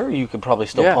 I'm sure you could probably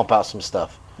still pump out some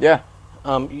stuff. Yeah.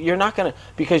 You're not going to,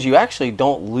 because you actually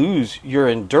don't lose your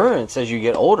endurance as you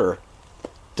get older,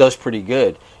 does pretty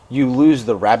good. You lose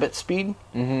the rabbit speed,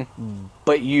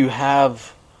 but you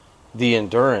have the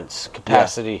endurance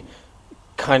capacity.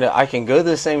 I can go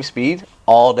the same speed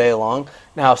all day long.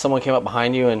 Now, if someone came up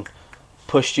behind you and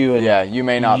pushed you, and you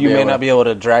may not be able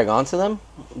to drag onto them.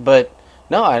 But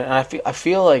no, I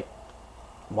feel like,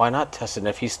 why not test it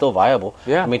if he's still viable?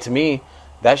 Yeah. I mean, to me,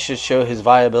 that should show his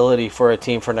viability for a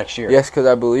team for next year. Yes, because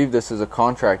I believe this is a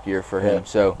contract year for him.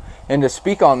 So, and to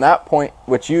speak on that point,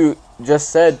 which you just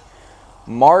said,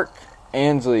 Mark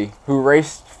Ansley, who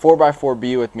raced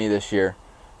 4x4B with me this year,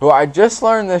 who I just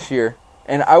learned this year,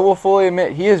 and I will fully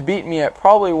admit he has beaten me at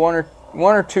probably one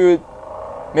or two,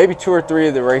 maybe 2 or 3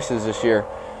 of the races this year.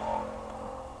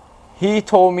 He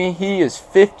told me he is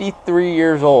 53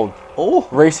 years old,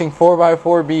 racing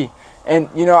 4x4B. And,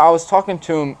 I was talking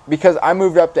to him because I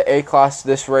moved up to A-class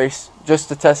this race just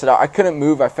to test it out. I couldn't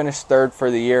move. I finished 3rd for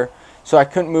the year, so I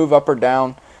couldn't move up or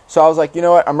down. So I was like, you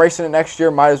know what, I'm racing it next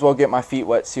year. Might as well get my feet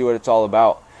wet, see what it's all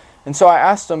about. And so I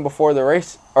asked him before the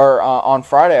race, or on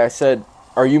Friday, I said,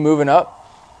 are you moving up?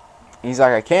 And he's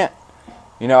like, I can't.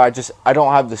 I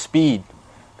don't have the speed.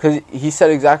 Because he said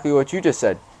exactly what you just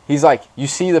said. He's like, you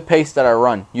see the pace that I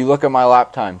run. You look at my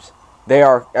lap times. They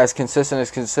are as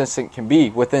consistent can be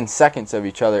within seconds of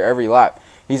each other every lap.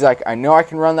 He's like, I know I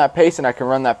can run that pace, and I can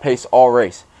run that pace all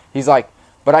race. He's like,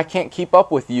 but I can't keep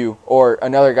up with you. Or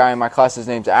another guy in my class, his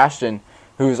name's Ashton,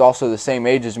 who is also the same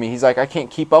age as me. He's like, I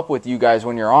can't keep up with you guys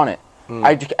when you're on it.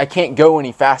 I can't go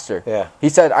any faster. Yeah. He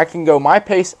said, I can go my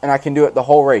pace, and I can do it the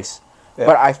whole race. Yeah.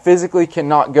 But I physically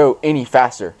cannot go any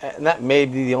faster. And that may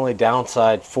be the only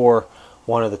downside for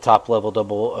one of the top-level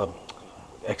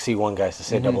XC1 guys, to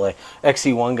say AA.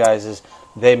 XC1 guys is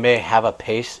they may have a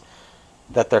pace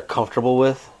that they're comfortable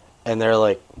with, and they're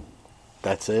like,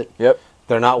 that's it. Yep.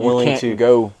 They're not willing to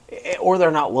go. Or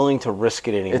they're not willing to risk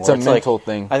it anymore. It's a mental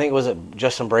thing. I think it was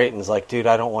Justin Brayton's like, dude,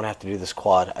 I don't want to have to do this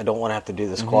quad. I don't want to have to do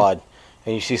this quad.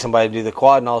 And you see somebody do the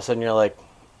quad, and all of a sudden you're like,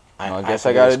 I guess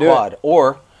I got to do quad.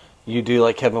 Or you do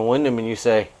like Kevin Windham, and you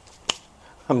say,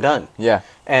 I'm done. Yeah.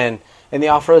 And in the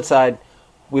off-road side,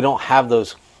 we don't have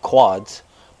those quads,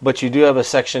 but you do have a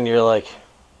section you're like,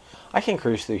 I can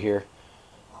cruise through here.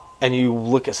 And you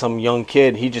look at some young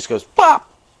kid, he just goes,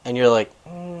 pop! And you're like,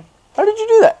 how did you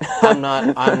do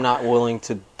that? I'm not willing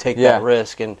to take that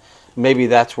risk. And maybe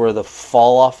that's where the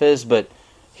fall off is, but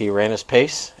he ran his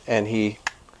pace, and he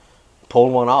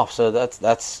pulled one off. So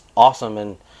that's awesome.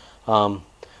 And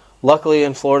luckily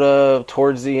in Florida,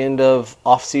 towards the end of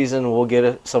off-season, we'll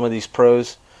get some of these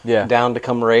pros down to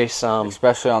come race.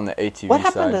 Especially on the ATV side. What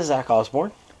happened to Zach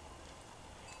Osborne?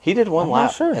 He did one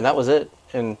lap, and that was it.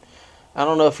 And I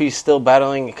don't know if he's still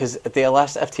battling, because at the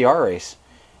last FTR race.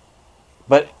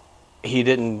 But he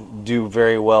didn't do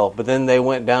very well. But then they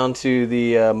went down to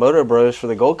the Moto Bros for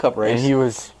the Gold Cup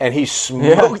race, and he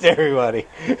smoked everybody.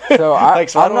 So I'm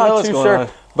don't know not what's too going sure, on.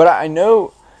 but I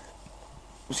know.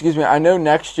 Excuse me. I know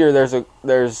next year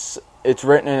it's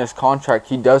written in his contract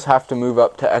he does have to move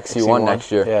up to XC1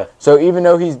 next year. Yeah. So even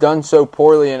though he's done so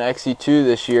poorly in XC2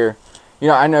 this year,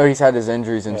 I know he's had his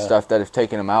injuries and stuff that have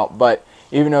taken him out, but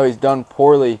even though he's done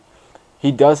poorly,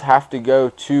 he does have to go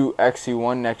to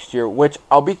XC1 next year, which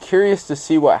I'll be curious to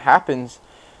see what happens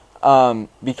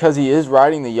because he is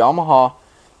riding the Yamaha.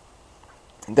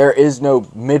 There is no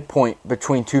midpoint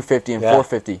between 250 and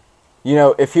 450.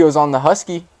 If he was on the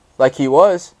Husky like he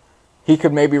was, he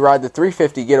could maybe ride the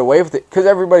 350, get away with it, because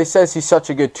everybody says he's such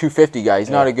a good 250 guy.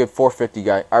 He's not a good 450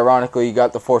 guy. Ironically, he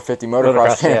got the 450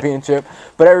 motocross championship,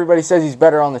 but everybody says he's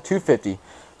better on the 250.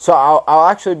 So I'll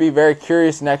actually be very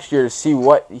curious next year to see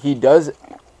what he does.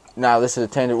 Now, this is a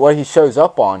tangent. What he shows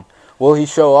up on. Will he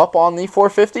show up on the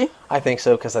 450? I think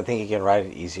so, because I think he can ride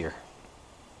it easier.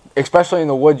 Especially in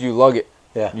the woods, you lug it.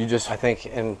 Yeah. I think,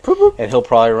 and he'll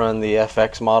probably run the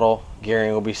FX model.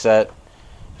 Gearing will be set,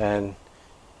 and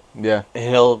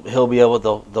he'll be able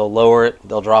to. They'll lower it.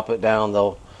 They'll drop it down.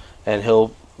 And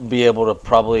he'll be able to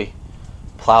probably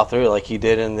plow through it like he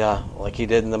did in the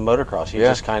motocross. He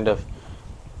just kind of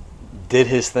did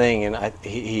his thing, and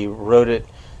he rode it.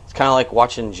 It's kind of like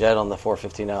watching Jed on the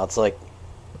 450 now. It's like,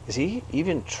 is he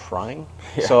even trying?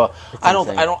 Yeah, so I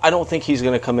don't think he's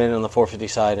going to come in on the 450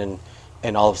 side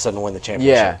and all of a sudden win the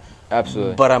championship. Yeah,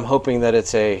 absolutely. But I'm hoping that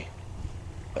it's a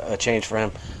change for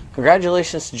him.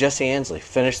 Congratulations to Jesse Ansley.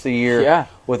 Finished the year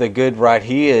with a good ride.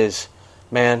 He is,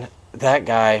 man, that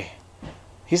guy,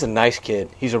 he's a nice kid.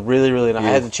 He's a really, really nice. I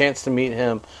had the chance to meet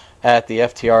him at the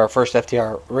first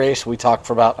FTR race. We talked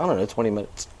for about, 20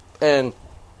 minutes. And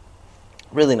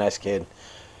really nice kid.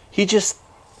 He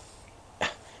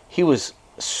was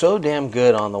so damn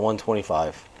good on the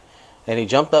 125. And he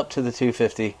jumped up to the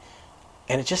 250.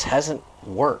 And it just hasn't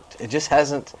worked. It just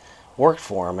hasn't worked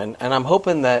for him. And I'm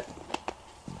hoping that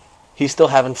he's still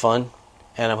having fun.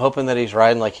 And I'm hoping that he's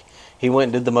riding like he went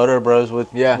and did the Moto Bros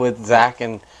with Zach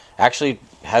and actually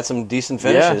had some decent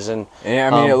finishes. Yeah.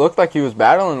 And it looked like he was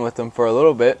battling with them for a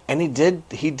little bit. And he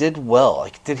did well.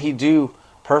 Like, did he do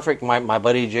perfect? My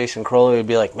buddy Jason Crowley would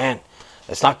be like, man,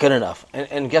 it's not good enough.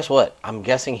 And guess what? I'm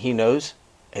guessing he knows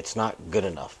it's not good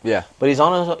enough. Yeah. But he's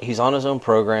on his own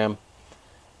program.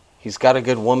 He's got a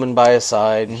good woman by his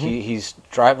side. Mm-hmm. He's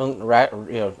driving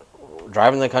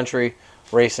the country,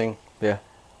 racing. Yeah.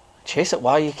 Chase it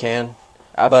while you can.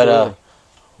 Absolutely.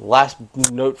 But last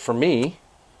note for me,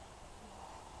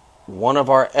 one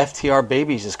of our FTR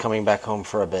babies is coming back home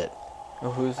for a bit. Oh,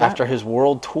 who's that? After his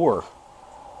world tour.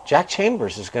 Jack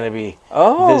Chambers is going to be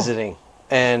visiting.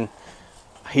 And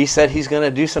he said he's going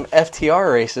to do some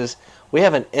FTR races. We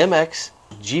have an MX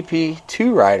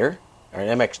GP2 rider, or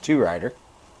an MX2 rider,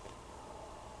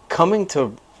 coming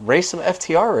to race some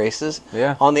FTR races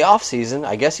on the off season.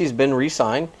 I guess he's been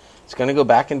re-signed. He's going to go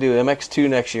back and do MX2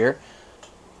 next year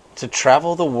to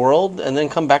travel the world and then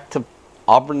come back to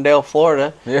Auburndale,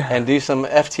 Florida and do some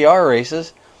FTR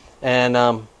races. And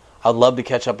I'd love to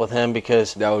catch up with him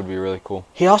because that would be really cool.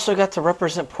 He also got to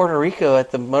represent Puerto Rico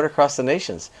at the Motocross of the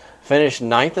Nations. Finished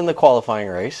 9th in the qualifying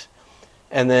race.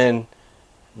 And then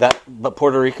but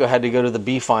Puerto Rico had to go to the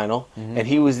B final, and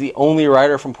he was the only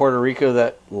rider from Puerto Rico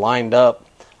that lined up.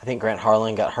 I think Grant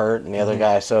Harlan got hurt and the other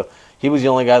guy, so he was the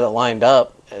only guy that lined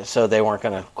up, so they weren't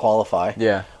going to qualify.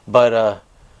 Yeah. But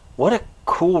what a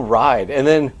cool ride. And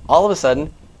then all of a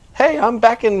sudden, hey, I'm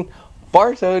back in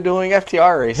Bartow doing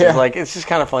FTR races. Yeah. Like, it's just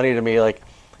kind of funny to me. Like,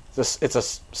 it's a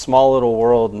small little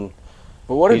world.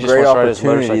 But what a great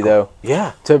opportunity, though.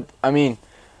 Yeah.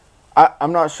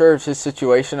 I'm not sure of his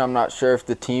situation. I'm not sure if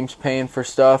the team's paying for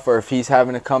stuff or if he's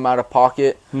having to come out of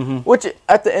pocket. Mm-hmm. Which,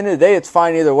 at the end of the day, it's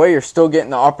fine either way. You're still getting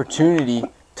the opportunity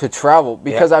to travel.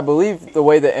 Because I believe the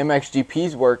way the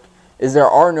MXGPs work is there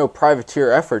are no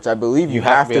privateer efforts. I believe you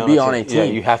have to be on a team. Yeah,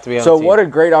 you have to be on a team. team. So what a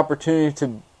great opportunity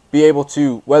to be able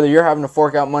to, whether you're having to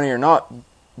fork out money or not,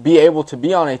 be able to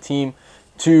be on a team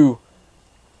to,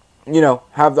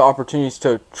 have the opportunities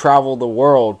to travel the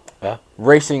world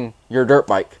racing your dirt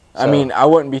bike. So, I mean, I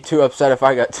wouldn't be too upset if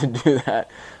I got to do that.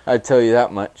 I'd tell you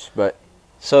that much. But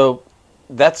so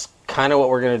that's kind of what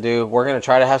we're going to do. We're going to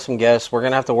try to have some guests. We're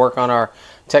going to have to work on our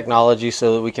technology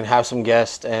so that we can have some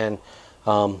guests. And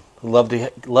love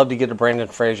to get a Brandon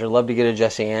Fraser. Love to get a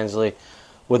Jesse Ansley.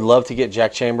 Would love to get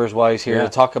Jack Chambers while he's here to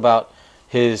talk about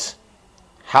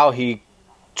how he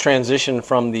transitioned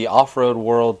from the off-road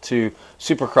world to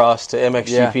Supercross to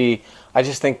MXGP. Yeah. I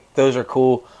just think those are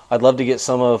cool. I'd love to get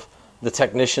some of the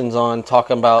technicians on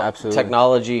talking about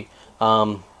technology.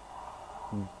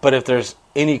 But if there's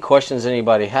any questions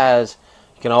anybody has,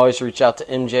 you can always reach out to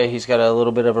MJ. He's got a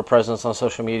little bit of a presence on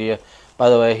social media. By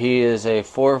the way, he is a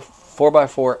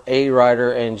 4x4 A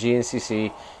rider in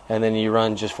GNCC, and then you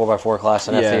run just 4x4 class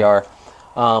in FTR.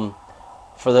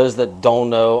 For those that don't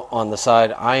know, on the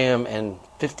side, I am a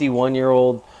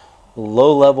 51-year-old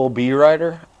low-level B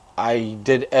rider. I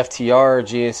did FTR,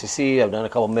 GNCC. I've done a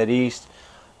couple Mideast.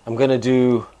 I'm going to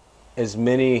do as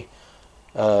many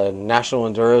national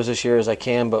enduros this year as I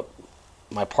can, but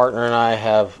my partner and I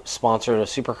have sponsored a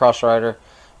supercross rider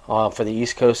for the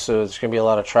East Coast, so there's going to be a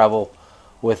lot of travel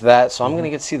with that. So I'm going to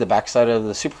get to see the backside of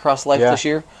the supercross life this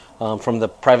year from the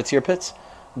privateer pits.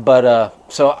 But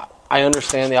so I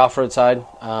understand the off-road side.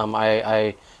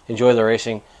 I enjoy the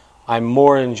racing. I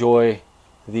more enjoy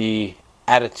the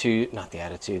attitude, not the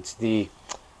attitudes.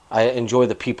 I enjoy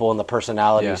the people and the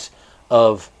personalities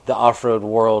of the off-road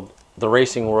world, the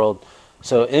racing world.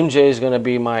 So MJ is going to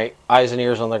be my eyes and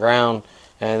ears on the ground,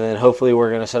 and then hopefully we're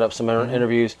going to set up some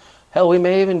interviews. Hell, we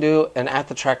may even do an At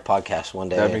the Track podcast one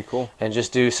day. That'd be cool. And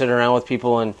just sit around with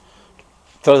people and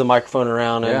throw the microphone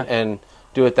around and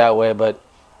do it that way. But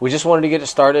we just wanted to get it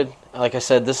started. Like I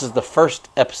said, this is the first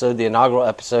episode, the inaugural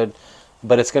episode,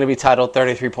 but it's going to be titled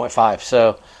 33.5.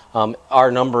 So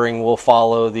our numbering will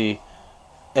follow the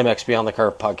MX Beyond the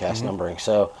Curve podcast numbering.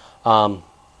 So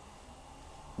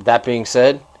that being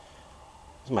said,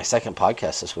 this is my second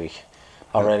podcast this week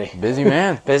already. Busy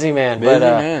man. Busy man. Busy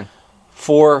man.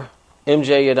 For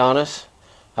MJ Adonis.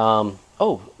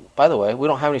 By the way, we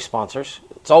don't have any sponsors.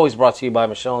 It's always brought to you by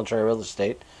Michelle and Trey Real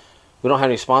Estate. We don't have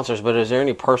any sponsors, but is there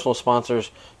any personal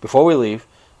sponsors before we leave?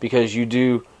 Because you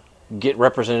do get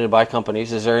represented by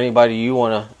companies. Is there anybody you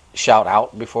want to shout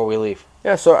out before we leave?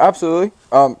 Yeah, so absolutely.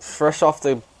 Fresh off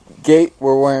the gate,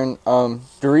 we're wearing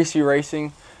DeRisi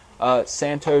Racing,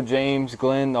 Santo, James,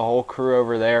 Glenn, the whole crew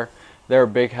over there. They're a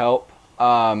big help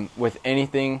with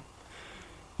anything.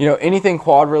 Anything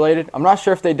quad related. I'm not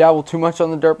sure if they dabble too much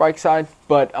on the dirt bike side,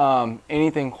 but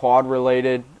anything quad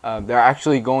related, they're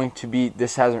actually going to be,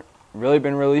 this hasn't really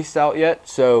been released out yet,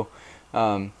 so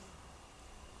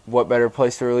what better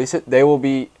place to release it? They will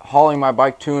be hauling my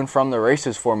bike to and from the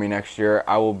races for me next year.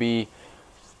 I will be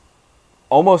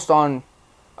almost on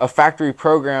a factory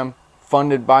program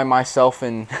funded by myself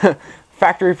and some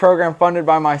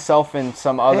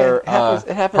other it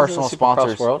happens personal in the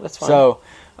sponsors. World. That's fine. So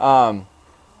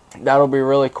that'll be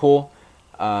really cool.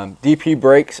 DP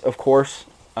Brakes, of course.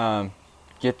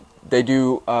 They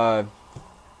do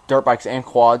dirt bikes and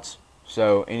quads,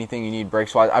 so anything you need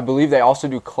brakes wise. I believe they also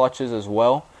do clutches as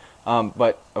well,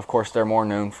 but of course they're more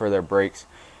known for their brakes.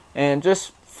 And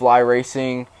just Fly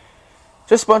Racing,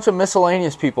 just a bunch of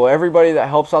miscellaneous people. Everybody that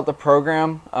helps out the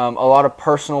program, a lot of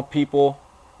personal people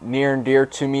near and dear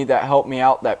to me that help me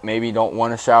out that maybe don't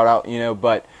want to shout out,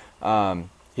 but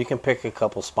you can pick a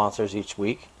couple sponsors each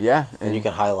week. Yeah. And you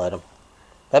can highlight them.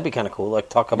 That'd be kind of cool. Like,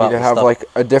 talk about you the have stuff. like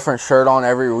a different shirt on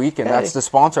every week, and that's the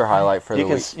sponsor highlight for the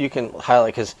week. You can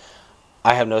highlight, because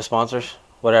I have no sponsors.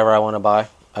 Whatever I want to buy,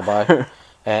 I buy.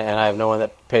 and I have no one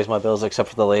that pays my bills except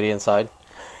for the lady inside.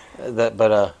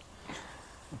 But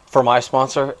for my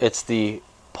sponsor, it's the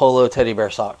Polo Teddy Bear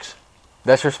Socks.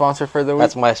 That's your sponsor for the week?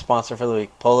 That's my sponsor for the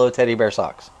week. Polo Teddy Bear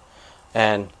Socks.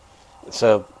 And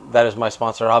so that is my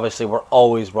sponsor. Obviously, we're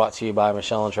always brought to you by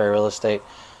Michelle and Trey Real Estate.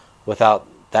 Without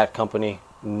that company,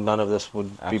 none of this would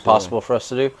be possible for us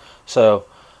to do. So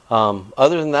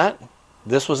other than that,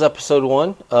 this was episode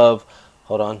 1 of,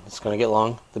 hold on, it's going to get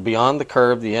long, the Beyond the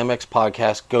Curve, the MX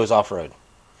podcast goes off-road.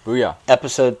 Booyah.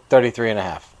 Episode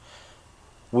 33.5.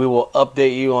 We will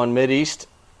update you on Mideast.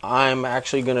 I'm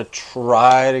actually going to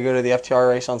try to go to the FTR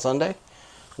race on Sunday,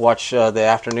 watch the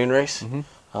afternoon race.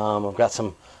 I've got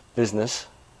some business,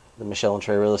 the Michelle and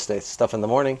Trey Real Estate stuff in the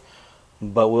morning,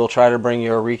 but we'll try to bring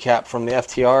you a recap from the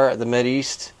FTR at the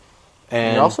Mideast.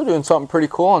 And you're also doing something pretty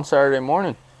cool on Saturday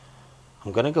morning.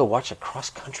 I'm going to go watch a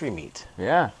cross-country meet.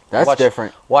 Yeah, that's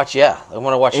different. I want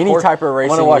to watch any type of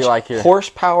racing we like here.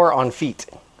 Horsepower on feet.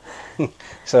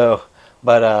 So,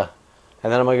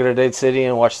 and then I'm going to go to Dade City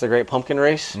and watch the Great Pumpkin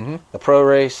Race, the pro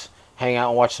race, hang out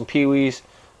and watch some Pee-wees.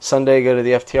 Sunday, go to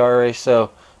the FTR race.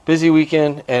 So, busy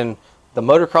weekend. And the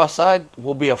motocross side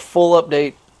will be a full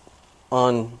update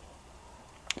on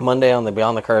Monday on the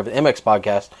Beyond the Curve MX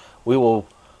podcast.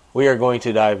 We are going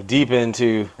to dive deep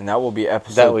into... And that will be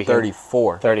episode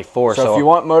 34. 34. So if you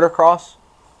want motocross,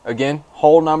 again,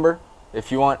 whole number.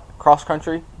 If you want cross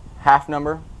country, half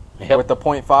number with the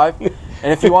 0.5.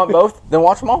 And if you want both, then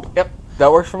watch them all. Yep.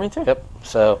 That works for me too. Yep.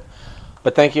 So,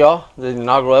 but thank you all. The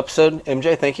inaugural episode.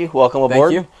 MJ, thank you. Welcome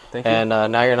aboard. Thank you. And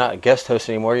now you're not a guest host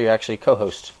anymore. You actually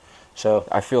co-host. So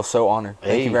I feel so honored.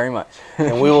 Thank you very much.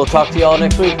 And we will talk to y'all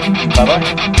next week.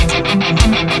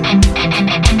 Bye-bye.